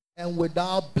holy and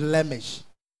without blemish.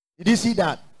 Did you see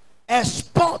that? A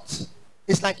spot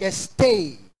is like a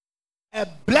stain. A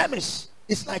blemish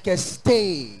is like a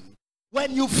stain.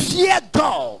 When you fear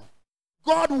God,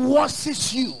 God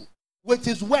washes you with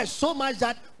his word so much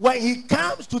that when he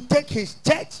comes to take his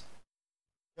church,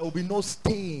 there will be no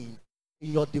stain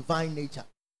in your divine nature.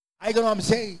 I know what I'm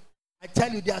saying. I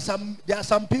tell you, there are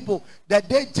some people, the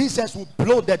day Jesus will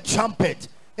blow the trumpet,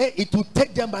 it will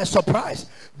take them by surprise.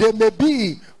 They may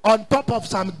be on top of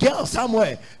some girl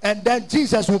somewhere, and then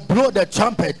Jesus will blow the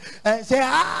trumpet and say,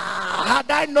 had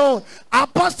I known.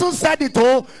 Apostle said it,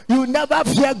 you never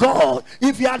fear God.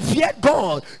 If you had feared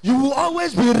God, you will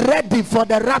always be ready for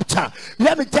the rapture.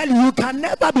 Let me tell you, you can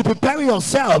never be preparing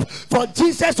yourself for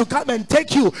Jesus to come and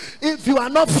take you if you are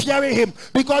not fearing him.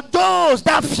 Because those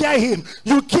that fear him,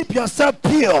 you keep yourself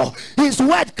pure. His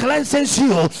word cleanses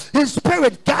you. His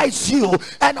spirit guides you.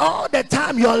 And all the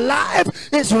time your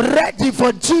life is ready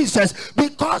for Jesus.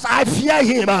 Because I fear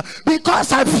him,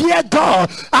 because I fear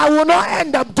God, I will not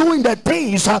end up doing the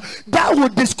things that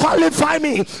would disqualify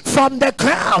me from the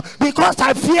crown. Because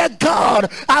I fear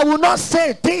God, I will not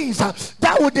say things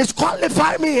that would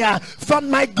disqualify me from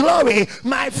my glory.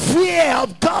 My fear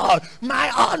of God, my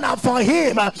honor for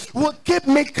him will keep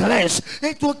me cleansed.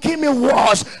 It will keep me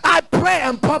washed. I pray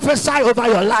and prophesy over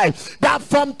your life that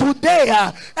from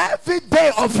today, every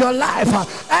day of your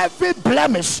life, every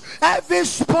blemish, every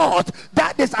spot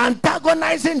that is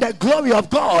antagonizing the glory of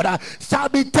God shall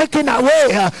be taken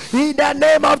away in the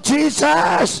name of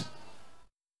Jesus.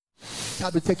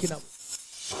 Shall be taken away.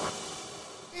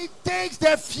 It takes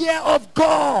the fear of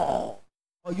God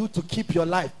for you to keep your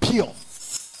life pure.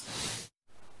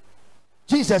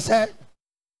 Jesus said,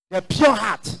 the pure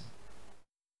heart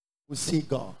will see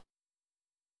God.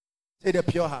 Say the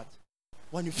pure heart.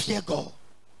 When you fear God,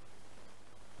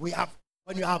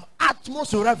 when you have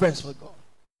utmost reverence for God,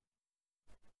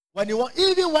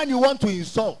 even when you want to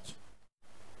insult,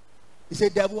 he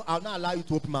said, devil, I'll not allow you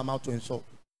to open my mouth to insult.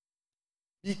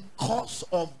 Because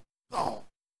of God,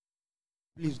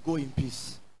 please go in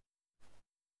peace.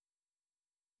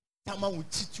 Someone will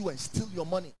cheat you and steal your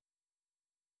money.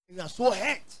 And you are so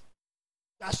hurt.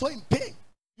 You are so in pain.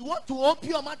 You want to open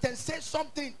your mouth and say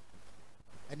something.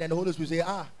 And then the Holy Spirit will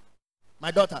say, my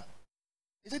daughter,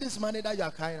 is it this money that you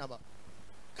are crying about?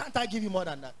 Can't I give you more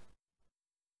than that?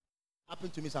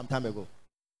 Happened to me some time ago.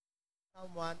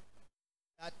 Someone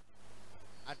that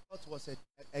I thought was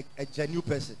a genuine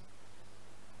person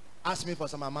asked me for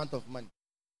some amount of money.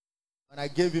 When I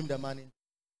gave him the money,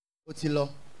 Otilo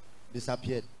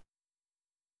disappeared.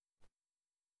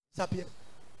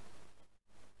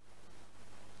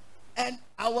 And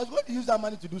I was going to use that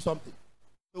money to do something.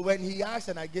 So when he asked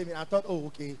and I gave him, I thought,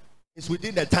 okay, it's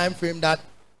within the time frame that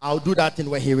I'll do that thing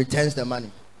when he returns the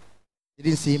money.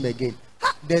 Didn't see him again.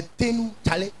 The thing,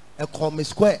 Charlie, called me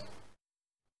square.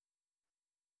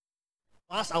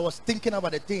 As I was thinking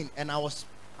about the thing and I was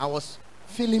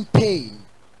feeling pain,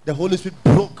 the Holy Spirit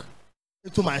broke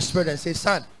into my spirit and said,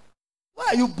 son, why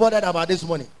are you bothered about this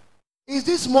money? Is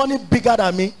this money bigger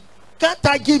than me? Can't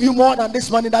I give you more than this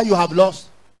money that you have lost?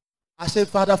 I said,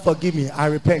 Father, forgive me. I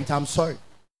repent. I'm sorry.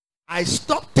 I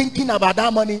stopped thinking about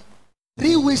that money.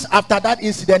 3 weeks after that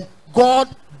incident,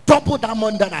 God doubled that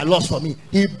money that I lost for me.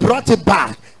 He brought it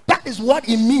back. That is what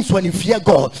it means when you fear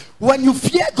God. When you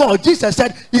fear God, Jesus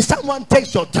said, if someone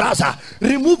takes your trouser,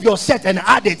 remove your set and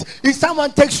add it. If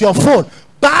someone takes your phone,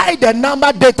 buy the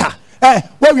number data.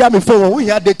 Where we have a phone, we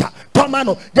have data.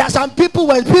 Tomano. There are some people,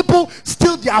 when people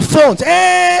steal their phones,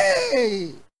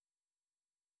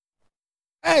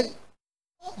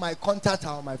 all my contacts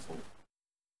are on my phone.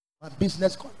 My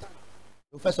business contact.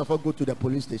 You first of all go to the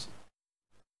police station.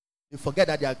 You forget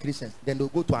that they are Christians. Then they'll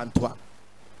go to Antwerp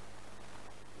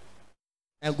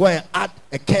and go and add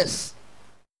a case.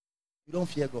 You don't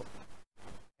fear God.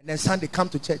 And then Sunday come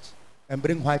to church and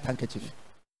bring white handkerchief.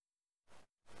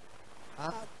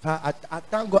 I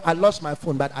thank God I lost my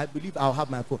phone, but I believe I'll have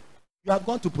my phone. You have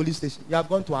gone to police station. You have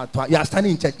gone to Antwerp. You are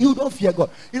standing in church. You don't fear God.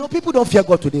 You know, people don't fear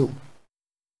God today.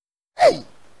 Hey,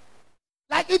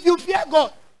 like if you fear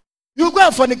God, you go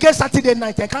and fornicate Saturday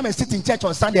night and come and sit in church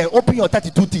on Sunday and open your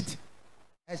 32 teeth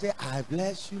and say, I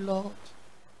bless you, Lord.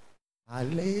 I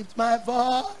lift my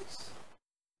voice.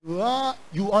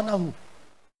 You honor who?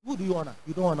 Who do you honor?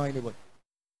 You don't honor anybody.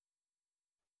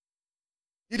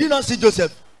 Did you not see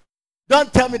Joseph?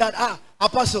 Don't tell me that,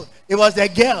 Apostle, it was the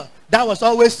girl that was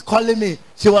always calling me.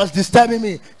 She was disturbing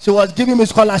me. She was giving me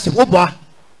scholarship. Oh boy,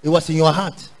 it was in your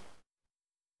heart. It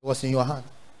was in your heart.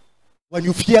 When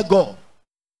you fear God,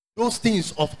 those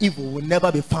things of evil will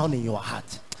never be found in your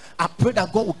heart. I pray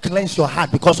that God will cleanse your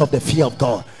heart because of the fear of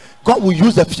God. God will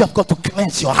use the fear of God to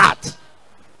cleanse your heart.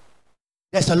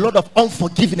 There's a lot of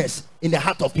unforgiveness in the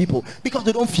heart of people because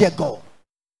they don't fear God.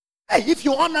 Hey, if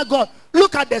you honor God,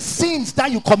 look at the sins that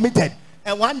you committed,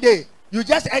 and one day you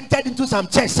just entered into some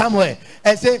church somewhere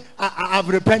and say, I've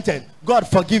repented, God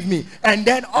forgive me, and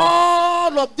then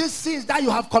all of these sins that you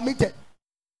have committed,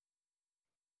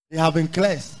 they have been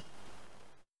cleansed.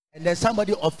 And then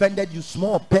somebody offended you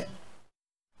small pet.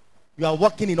 You are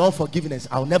walking in unforgiveness.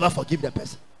 I'll never forgive the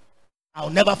person. I'll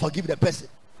never forgive the person.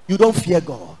 You don't fear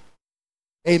God.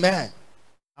 Amen.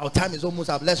 Our time is almost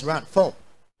up. Let's run. 4.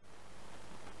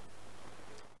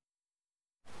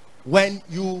 When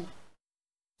you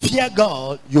fear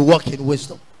God, you walk in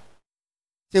wisdom.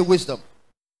 Say wisdom.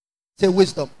 Say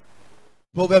wisdom.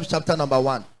 Proverbs chapter number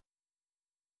 1.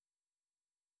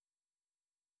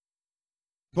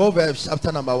 Proverbs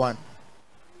chapter number 1.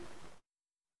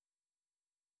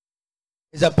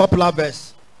 It's a popular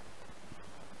verse.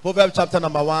 Proverbs chapter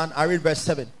number 1. I read verse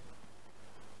 7.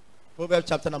 Proverbs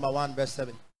chapter number 1, verse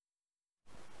 7.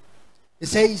 It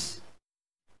says,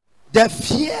 the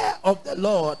fear of the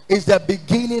Lord is the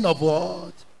beginning of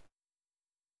what?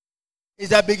 Is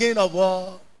the beginning of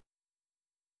what?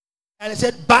 And it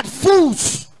said, but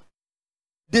fools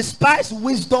despise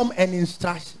wisdom and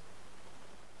instruction.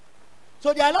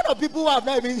 So there are a lot of people who have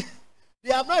not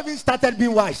even started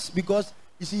being wise because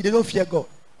you see they don't fear God.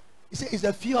 He said it's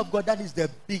the fear of God that is the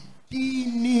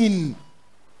beginning.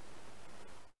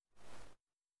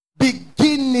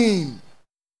 Beginning.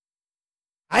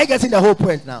 Are you getting the whole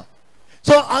point now?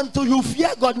 So until you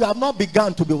fear God, you have not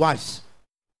begun to be wise.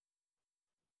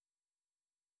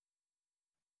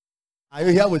 Are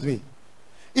you here with me?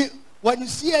 When you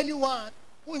see anyone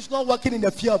who is not working in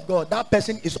the fear of God, that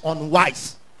person is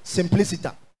unwise. Simplicity.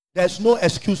 There's no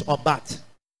excuse of that.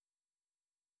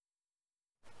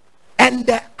 And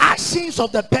the actions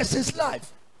of the person's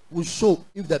life will show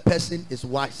if the person is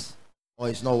wise or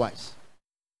is not wise.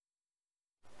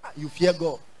 You fear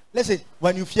God. Listen,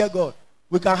 when you fear God,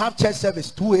 we can have church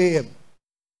service 2 a.m.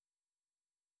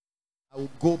 I will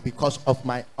go because of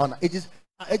my honor. It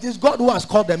is God who has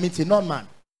called the meeting, not man.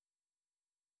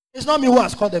 It's not me who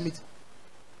has called the meeting.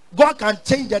 God can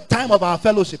change the time of our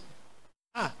fellowship.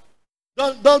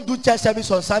 Don't do church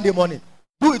service on Sunday morning.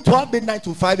 Do it 12 midnight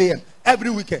to 5 a.m. every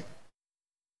weekend.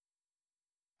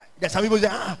 There's some people say,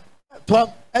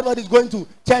 12, everybody's going to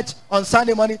church on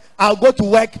Sunday morning. I'll go to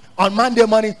work on Monday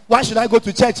morning. Why should I go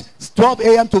to church 12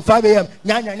 a.m. to 5 a.m.?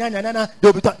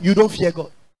 You don't fear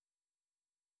God.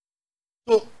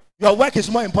 So your work is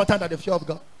more important than the fear of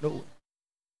God. No.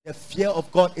 The fear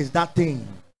of God is that thing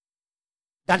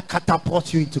that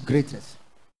catapults you into greatness.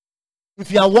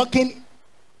 If you are working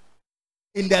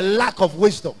in the lack of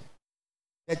wisdom,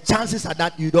 the chances are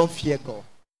that you don't fear God.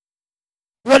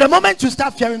 But the moment you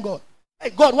start fearing God,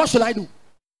 hey God, what should I do?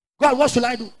 God, what should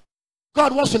I do?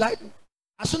 God, what should I do?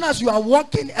 As soon as you are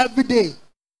walking every day,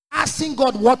 asking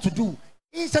God what to do,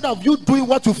 instead of you doing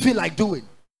what you feel like doing,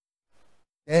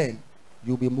 then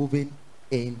you'll be moving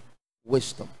in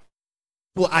wisdom.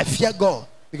 So I fear God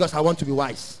because I want to be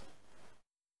wise.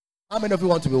 How many of you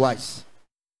want to be wise?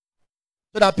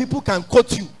 So that people can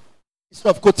quote you instead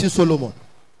of quoting Solomon.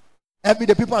 Every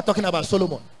day people are talking about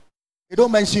Solomon. They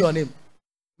don't mention your name.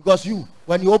 Because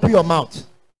when you open your mouth,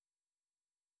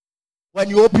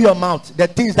 the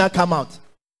things that come out,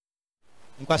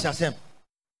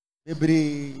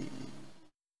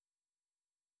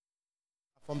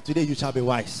 from today you shall be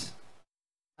wise.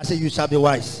 I say you shall be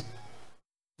wise.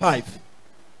 5.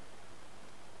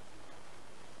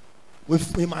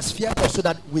 We must fear God so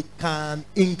that we can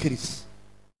increase.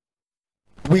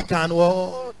 We can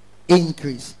what?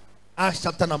 Increase. Acts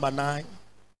chapter number 9.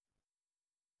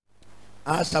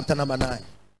 Acts chapter number 9.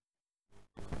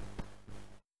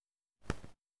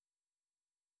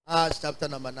 Acts chapter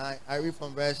number 9. I read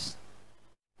from verse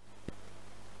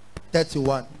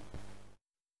 31.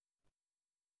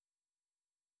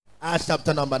 Acts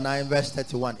chapter number 9, verse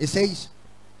 31. It says,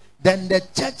 then the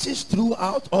churches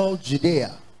throughout all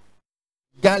Judea,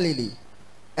 Galilee,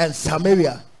 and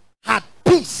Samaria had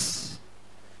peace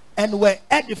and were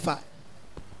edified,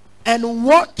 and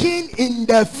walking in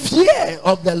the fear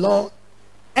of the Lord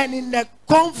and in the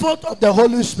comfort of the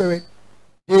Holy Spirit,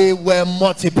 they were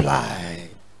multiplied.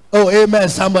 Oh, amen,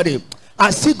 somebody. I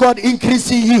see God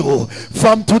increasing you.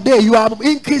 From today, you are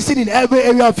increasing in every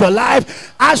area of your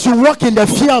life. As you walk in the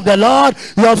fear of the Lord,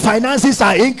 your finances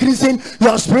are increasing.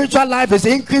 Your spiritual life is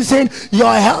increasing.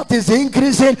 Your health is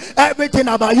increasing. Everything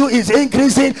about you is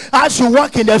increasing. As you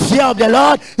walk in the fear of the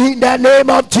Lord, in the name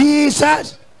of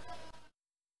Jesus.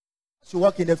 you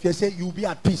walk in the fear, say you'll be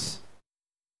at peace.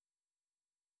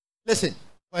 Listen,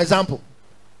 for example,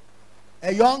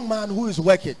 a young man who is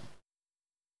working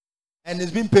and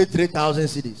is being paid 3,000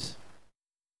 cedis.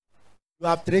 You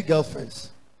have 3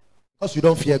 girlfriends because you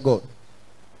don't fear God.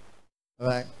 All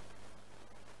right.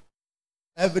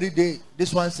 Every day,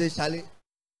 this one says, Charlie,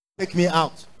 take me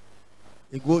out.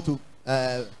 You go to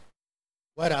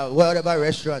whatever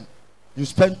restaurant. You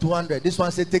spend 200. This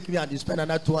one says, take me out. You spend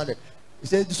another 200. He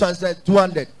says, this one said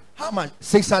 200. How much?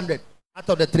 600. Out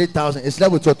of the 3,000. It's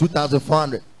left with your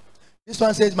 2,400. This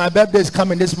one says, my birthday is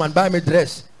coming this month. Buy me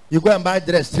dress. You go and buy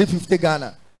dress. 350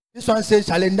 Ghana. This one says,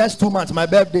 Charlie, next 2 months, my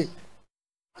birthday.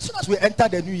 As soon as we enter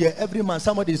the new year, every month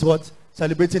somebody is what?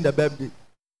 Celebrating the birthday.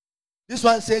 This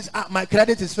one says, my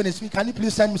credit is finished. Can you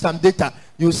please send me some data?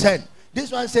 You send.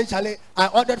 This one says, Charlie, I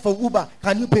ordered for Uber.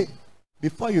 Can you pay?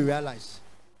 Before you realize,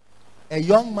 a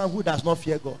young man who does not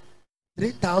fear God,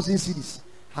 3,000 cities,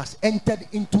 has entered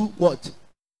into what?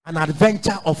 An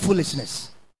adventure of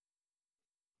foolishness.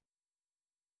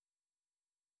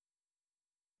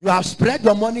 You have spread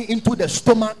your money into the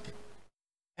stomach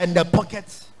and the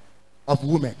pockets of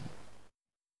women.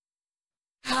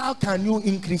 How can you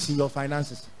increase in your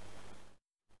finances?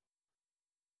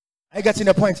 Are you getting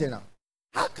the point here now?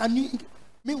 How can you?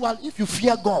 Meanwhile, if you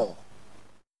fear God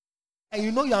and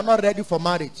you know you are not ready for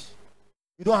marriage,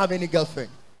 you don't have any girlfriend,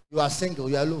 you are single,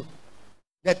 you are alone.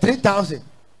 The 3,000,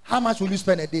 how much will you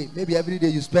spend a day? Maybe every day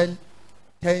you spend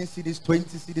 10 cedis, 20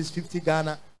 cedis, 50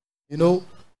 Ghana, you know,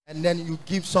 and then you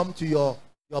give some to your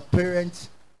parents,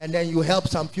 and then you help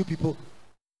some few people.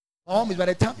 Almost by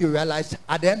the time you realize,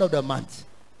 at the end of the month,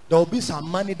 there will be some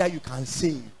money that you can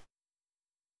save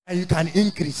and you can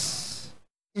increase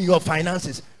in your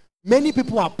finances. Many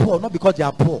people are poor not because they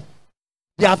are poor.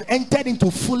 They have entered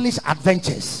into foolish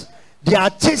adventures. They are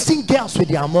chasing girls with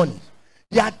their money.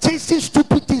 They are chasing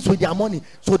stupid things with their money,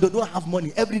 so they don't have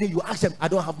money. Every day you ask them, I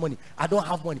don't have money, I don't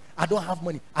have money, I don't have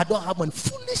money, I don't have money.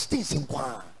 Foolish things in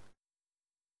Kwan.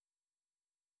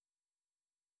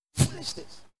 Foolish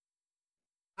things.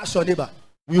 Ask your neighbor,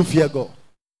 do you fear God?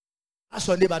 Ask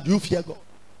your neighbor, do you fear God?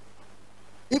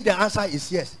 If the answer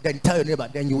is yes, then tell your neighbor,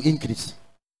 then you increase.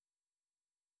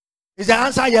 Is the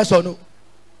answer yes or no?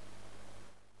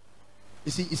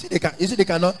 You see, they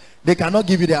cannot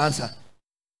give you the answer.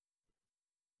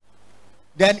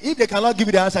 Then if they cannot give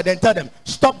you the answer, then tell them,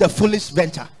 stop the foolish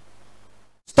venture.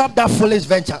 Stop that foolish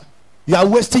venture. You are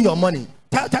wasting your money.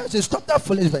 Tell them, stop that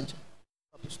foolish venture.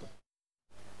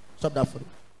 Stop that foolish.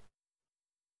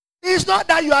 It's not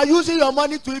that you are using your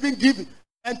money to even give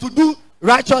and to do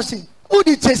righteous thing. Who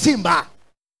did Chesimba?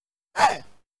 Hey.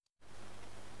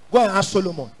 Go and ask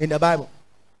Solomon in the Bible.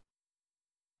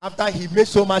 After he made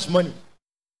so much money,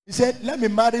 he said, let me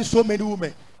marry so many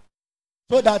women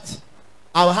so that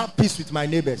I'll have peace with my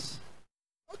neighbors.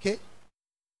 Okay.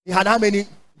 He had how many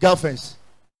girlfriends?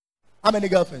 How many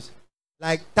girlfriends?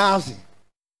 Like 1,000.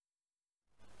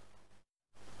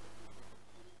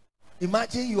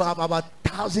 Imagine you have about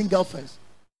 1,000 girlfriends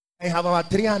and you have about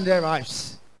 300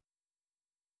 wives.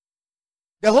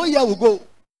 The whole year will go.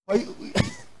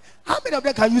 How many of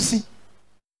them can you see?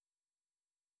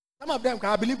 Some of them,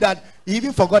 I believe that he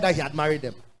even forgot that he had married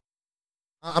them.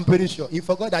 I'm pretty sure. He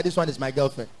forgot that this one is my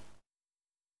girlfriend.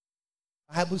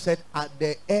 The Bible said at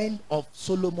the end of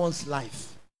Solomon's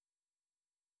life,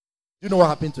 you know what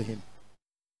happened to him?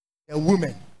 The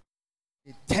woman,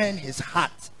 he turned his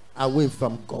heart away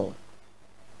from God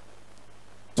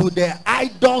to the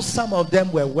idols some of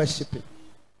them were worshiping.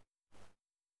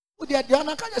 The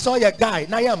other kind of saw your guy,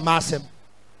 now you're massive.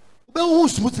 But who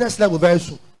smoothness level very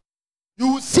soon?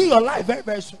 You will see your life very,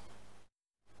 very soon.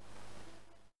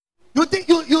 You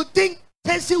think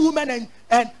chasing women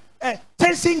and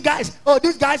chasing guys, oh,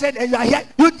 these guys and you are here.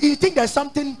 You think there's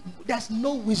something, there's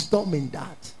no wisdom in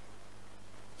that.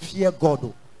 Fear God.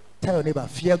 Oh. Tell your neighbor,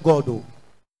 fear God. Oh.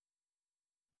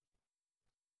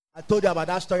 I told you about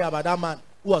that story about that man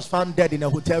who was found dead in a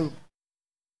hotel room.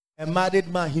 A married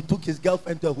man, he took his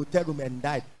girlfriend to a hotel room and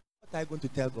died. What are you going to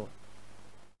tell God?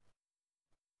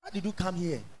 How did you come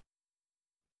here?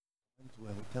 I went to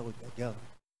a hotel with a girl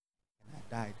and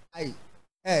I died.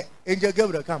 Hey, Angel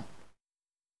Gabriel, come.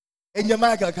 Angel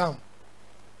Michael, come.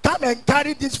 Come and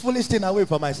carry this foolish thing away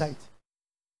from my sight.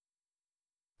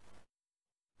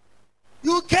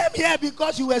 You came here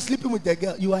because you were sleeping with the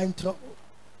girl. You are in trouble.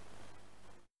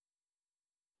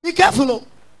 Be careful. Oh.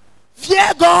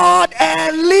 Fear God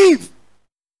and live.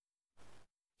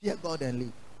 Fear God and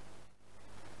live.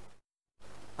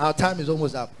 Our time is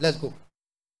almost up. Let's go.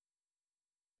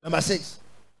 Number 6.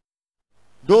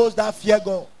 Those that fear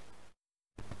God.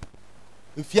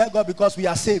 We fear God because we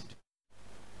are saved.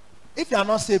 If you are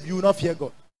not saved, you will not fear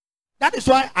God. That is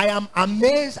why I am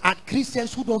amazed at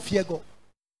Christians who don't fear God.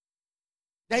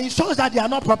 Then it shows that they are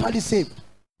not properly saved.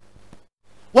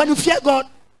 When you fear God,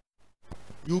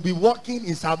 you will be walking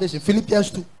in salvation.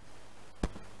 Philippians 2.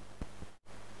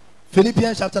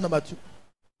 Philippians chapter number 2.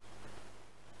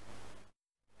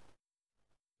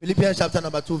 Philippians chapter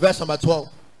number 2, verse number 12.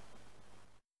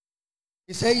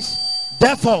 It says,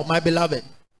 therefore, my beloved,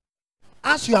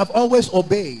 as you have always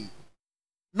obeyed,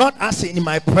 not as in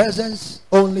my presence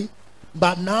only,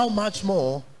 but now much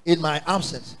more in my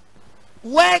absence,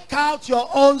 work out your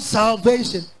own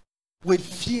salvation with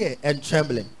fear and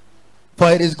trembling.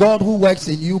 For it is God who works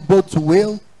in you both to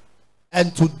will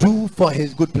and to do for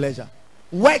his good pleasure.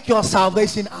 Work your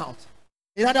salvation out.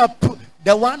 In other words,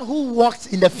 the one who walks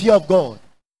in the fear of God,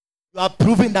 you are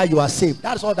proving that you are saved.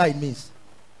 That's all that it means.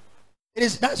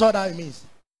 That's all that it means.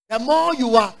 The more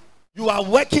you are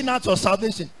working out your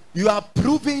salvation, you are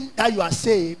proving that you are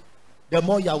saved. The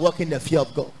more you are walking in the fear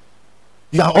of God.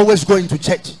 You are always going to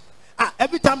church.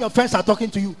 Every time your friends are talking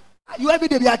to you, you every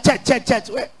day be at church.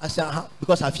 Where? I say,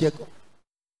 because I fear God.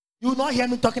 You will not hear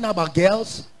me talking about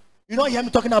girls. You will not hear me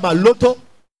talking about lotto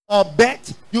or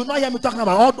bet. You will not hear me talking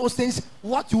about all those things.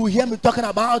 What you will hear me talking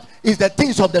about is the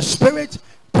things of the Spirit,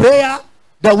 prayer,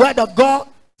 the word of God,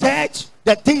 church,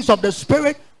 the things of the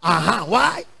Spirit.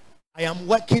 Why? I am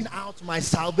working out my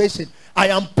salvation. I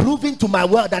am proving to my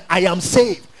world that I am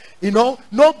saved. You know,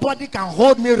 nobody can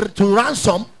hold me to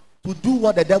ransom to do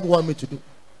what the devil wants me to do.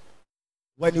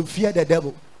 When you fear the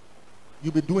devil,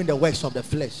 you'll be doing the works of the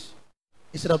flesh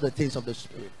instead of the things of the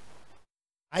Spirit.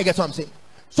 I get what I'm saying.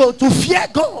 So to fear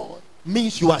God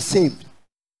means you are saved.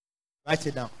 Write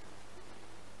it down.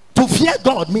 To fear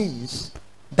God means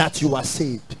that you are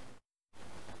saved.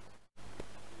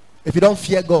 If you don't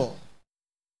fear God,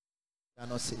 you are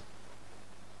not saved.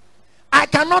 I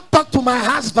cannot talk to my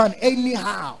husband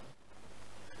anyhow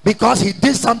because he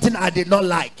did something I did not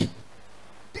like.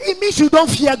 It means you don't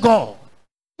fear God.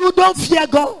 You don't fear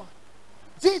God.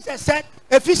 Jesus said,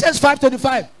 Ephesians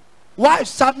 5:25, wives,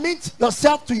 submit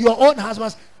yourself to your own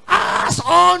husbands as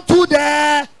unto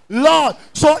the Lord.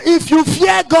 So if you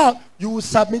fear God, you will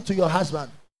submit to your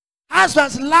husband.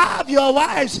 Husbands, love your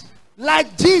wives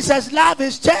like Jesus loved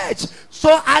his church.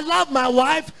 So I love my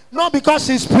wife not because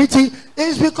she's pretty,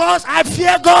 it's because I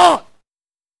fear God.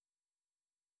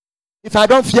 If I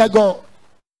don't fear God,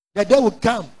 the day will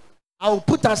come, I will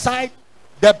put aside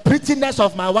the prettiness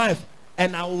of my wife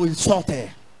and I will insult her.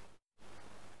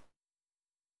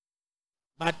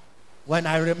 But when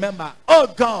I remember, oh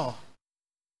God,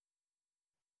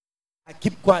 I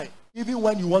keep quiet. Even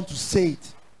when you want to say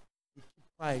it, you keep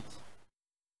quiet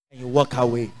and you walk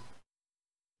away.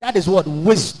 That is what?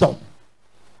 Wisdom.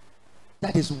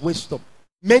 That is wisdom.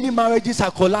 Many marriages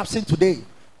are collapsing today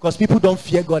because people don't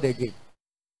fear God again.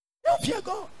 They don't fear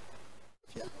God.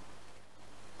 Fear God.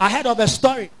 I heard of a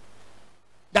story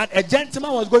that a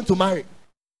gentleman was going to marry.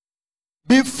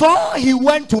 Before he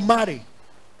went to marry,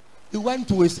 he went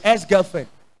to his ex-girlfriend.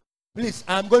 Please,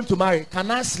 I'm going to marry.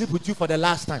 Can I sleep with you for the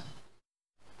last time?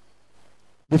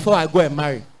 Before I go and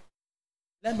marry.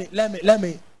 Let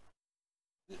me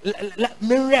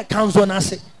count on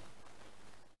us.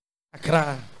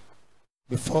 Accra.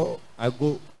 Before I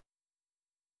go.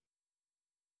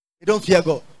 You don't fear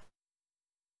God.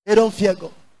 You don't fear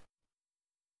God.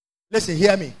 Listen,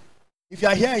 hear me. If you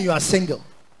are here and you are single,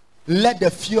 let the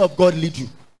fear of God lead you.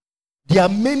 There are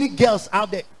many girls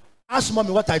out there. Ask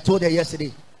mommy what I told her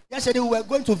yesterday. Yesterday we were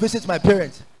going to visit my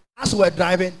parents. As we were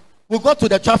driving, we got to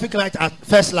the traffic light at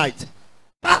first light.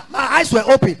 My eyes were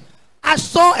open. I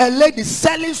saw a lady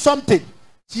selling something.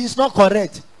 She is not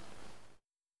correct.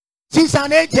 She's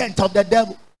an agent of the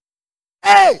devil.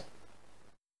 Hey!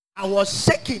 I was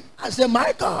shaking. I said,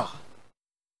 my God.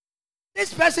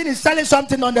 This person is selling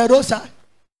something on the roadside.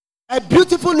 A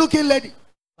beautiful looking lady.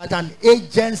 But an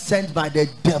agent sent by the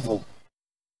devil.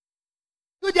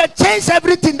 You just chase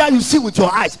everything that you see with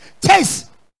your eyes. Chase.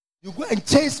 You go and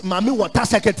chase Mami Water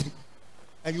Secretary.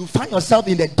 And you find yourself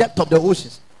in the depth of the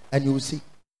oceans. And you will see.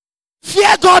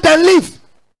 Fear God and live.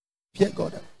 Fear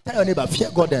God. Tell your neighbor, fear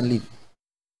God and live.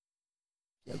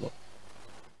 Fear God.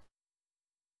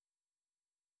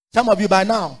 Some of you by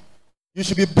now, you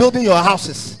should be building your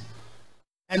houses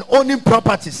and owning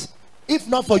properties. If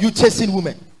not for you chasing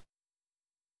women.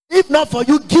 If not for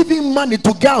you giving money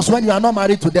to girls when you are not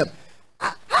married to them.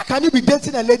 How can you be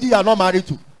dating a lady you are not married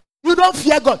to? You don't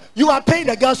fear God. You are paying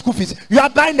the girl's school fees. You are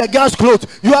buying the girl's clothes.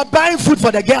 You are buying food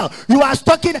for the girl. You are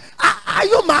stocking. Are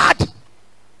you mad?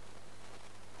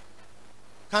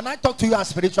 Can I talk to you as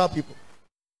spiritual people?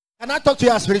 Can I talk to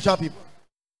you as spiritual people?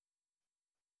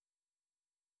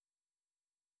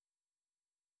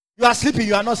 You are sleeping,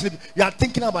 you are not sleeping. You are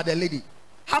thinking about the lady.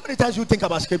 How many times do you think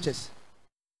about scriptures?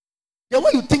 The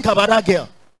way you think about that girl.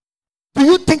 Do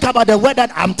you think about the word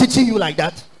that I'm teaching you like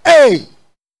that? Hey!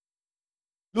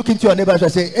 Look into your neighbor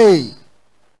and say, hey,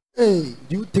 do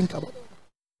you think about it?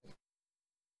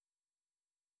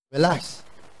 Relax.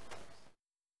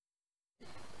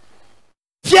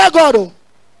 Fear God. Oh.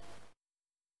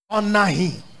 Honor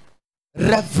him.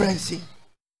 Reverence him.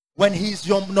 When he's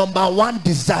your number one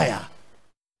desire,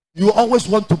 you always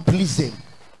want to please him.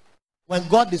 When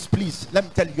God is pleased, let me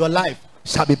tell you, your life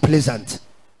shall be pleasant.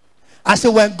 I say,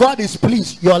 when God is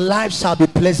pleased, your life shall be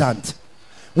pleasant.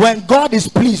 When God is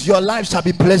pleased, your life shall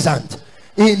be pleasant.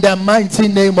 In the mighty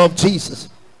name of Jesus.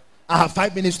 I have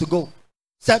 5 minutes to go.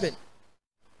 7.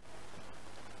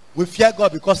 We fear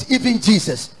God because even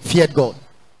Jesus feared God.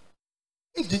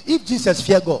 If Jesus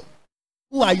feared God,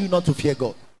 who are you not to fear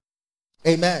God?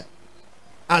 Amen.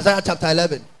 Isaiah chapter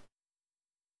 11.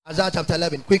 Isaiah chapter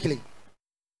 11, quickly.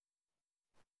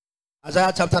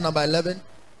 Isaiah chapter number 11.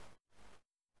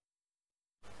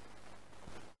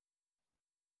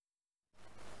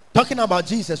 Talking about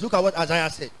Jesus, look at what Isaiah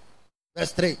said.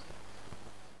 Verse 3.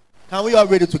 Can we all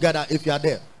read it together if you are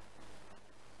there?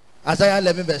 Isaiah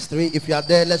 11 verse 3. If you are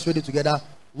there, let's read it together.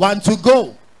 1 to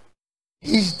go.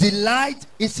 His delight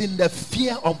is in the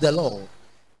fear of the Lord,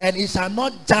 and he shall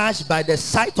not judge by the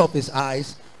sight of his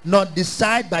eyes, nor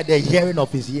decide by the hearing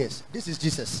of his ears. This is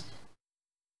Jesus.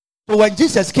 So when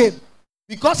Jesus came,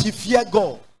 because he feared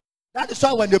God, that is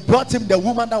why when they brought him the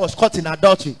woman that was caught in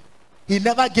adultery, he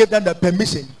never gave them the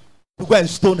permission to go and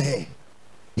stone her.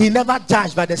 He never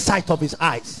judged by the sight of his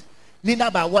eyes,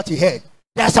 neither by what he heard.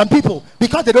 There are some people,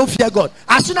 because they don't fear God,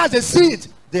 as soon as they see it,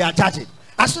 they are judging.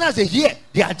 As soon as they hear,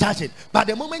 they are judging. But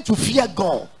the moment you fear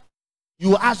God,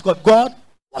 you ask God, God,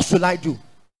 what should I do?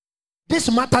 This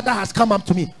matter that has come up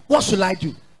to me, what should I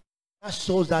do? That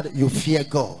shows that you fear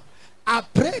God. I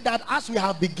pray that as we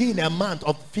have begun a month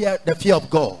of fear, the fear of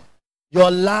God,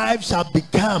 your life shall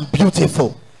become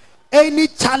beautiful. Any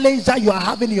challenge that you are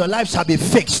having in your life shall be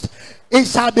fixed. It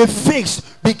shall be fixed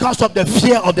because of the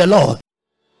fear of the Lord.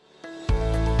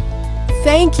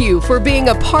 Thank you for being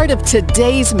a part of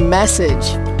today's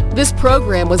message. This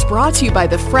program was brought to you by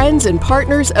the friends and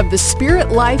partners of the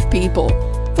Spirit Life People.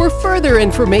 For further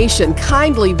information,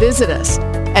 kindly visit us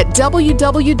at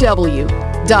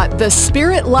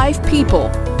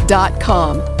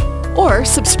www.thespiritlifepeople.com or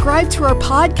subscribe to our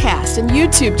podcast and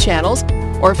YouTube channels,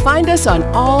 or find us on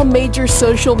all major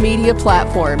social media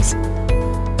platforms.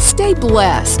 Stay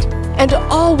blessed, and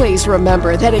always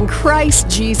remember that in Christ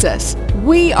Jesus,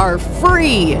 we are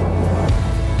free.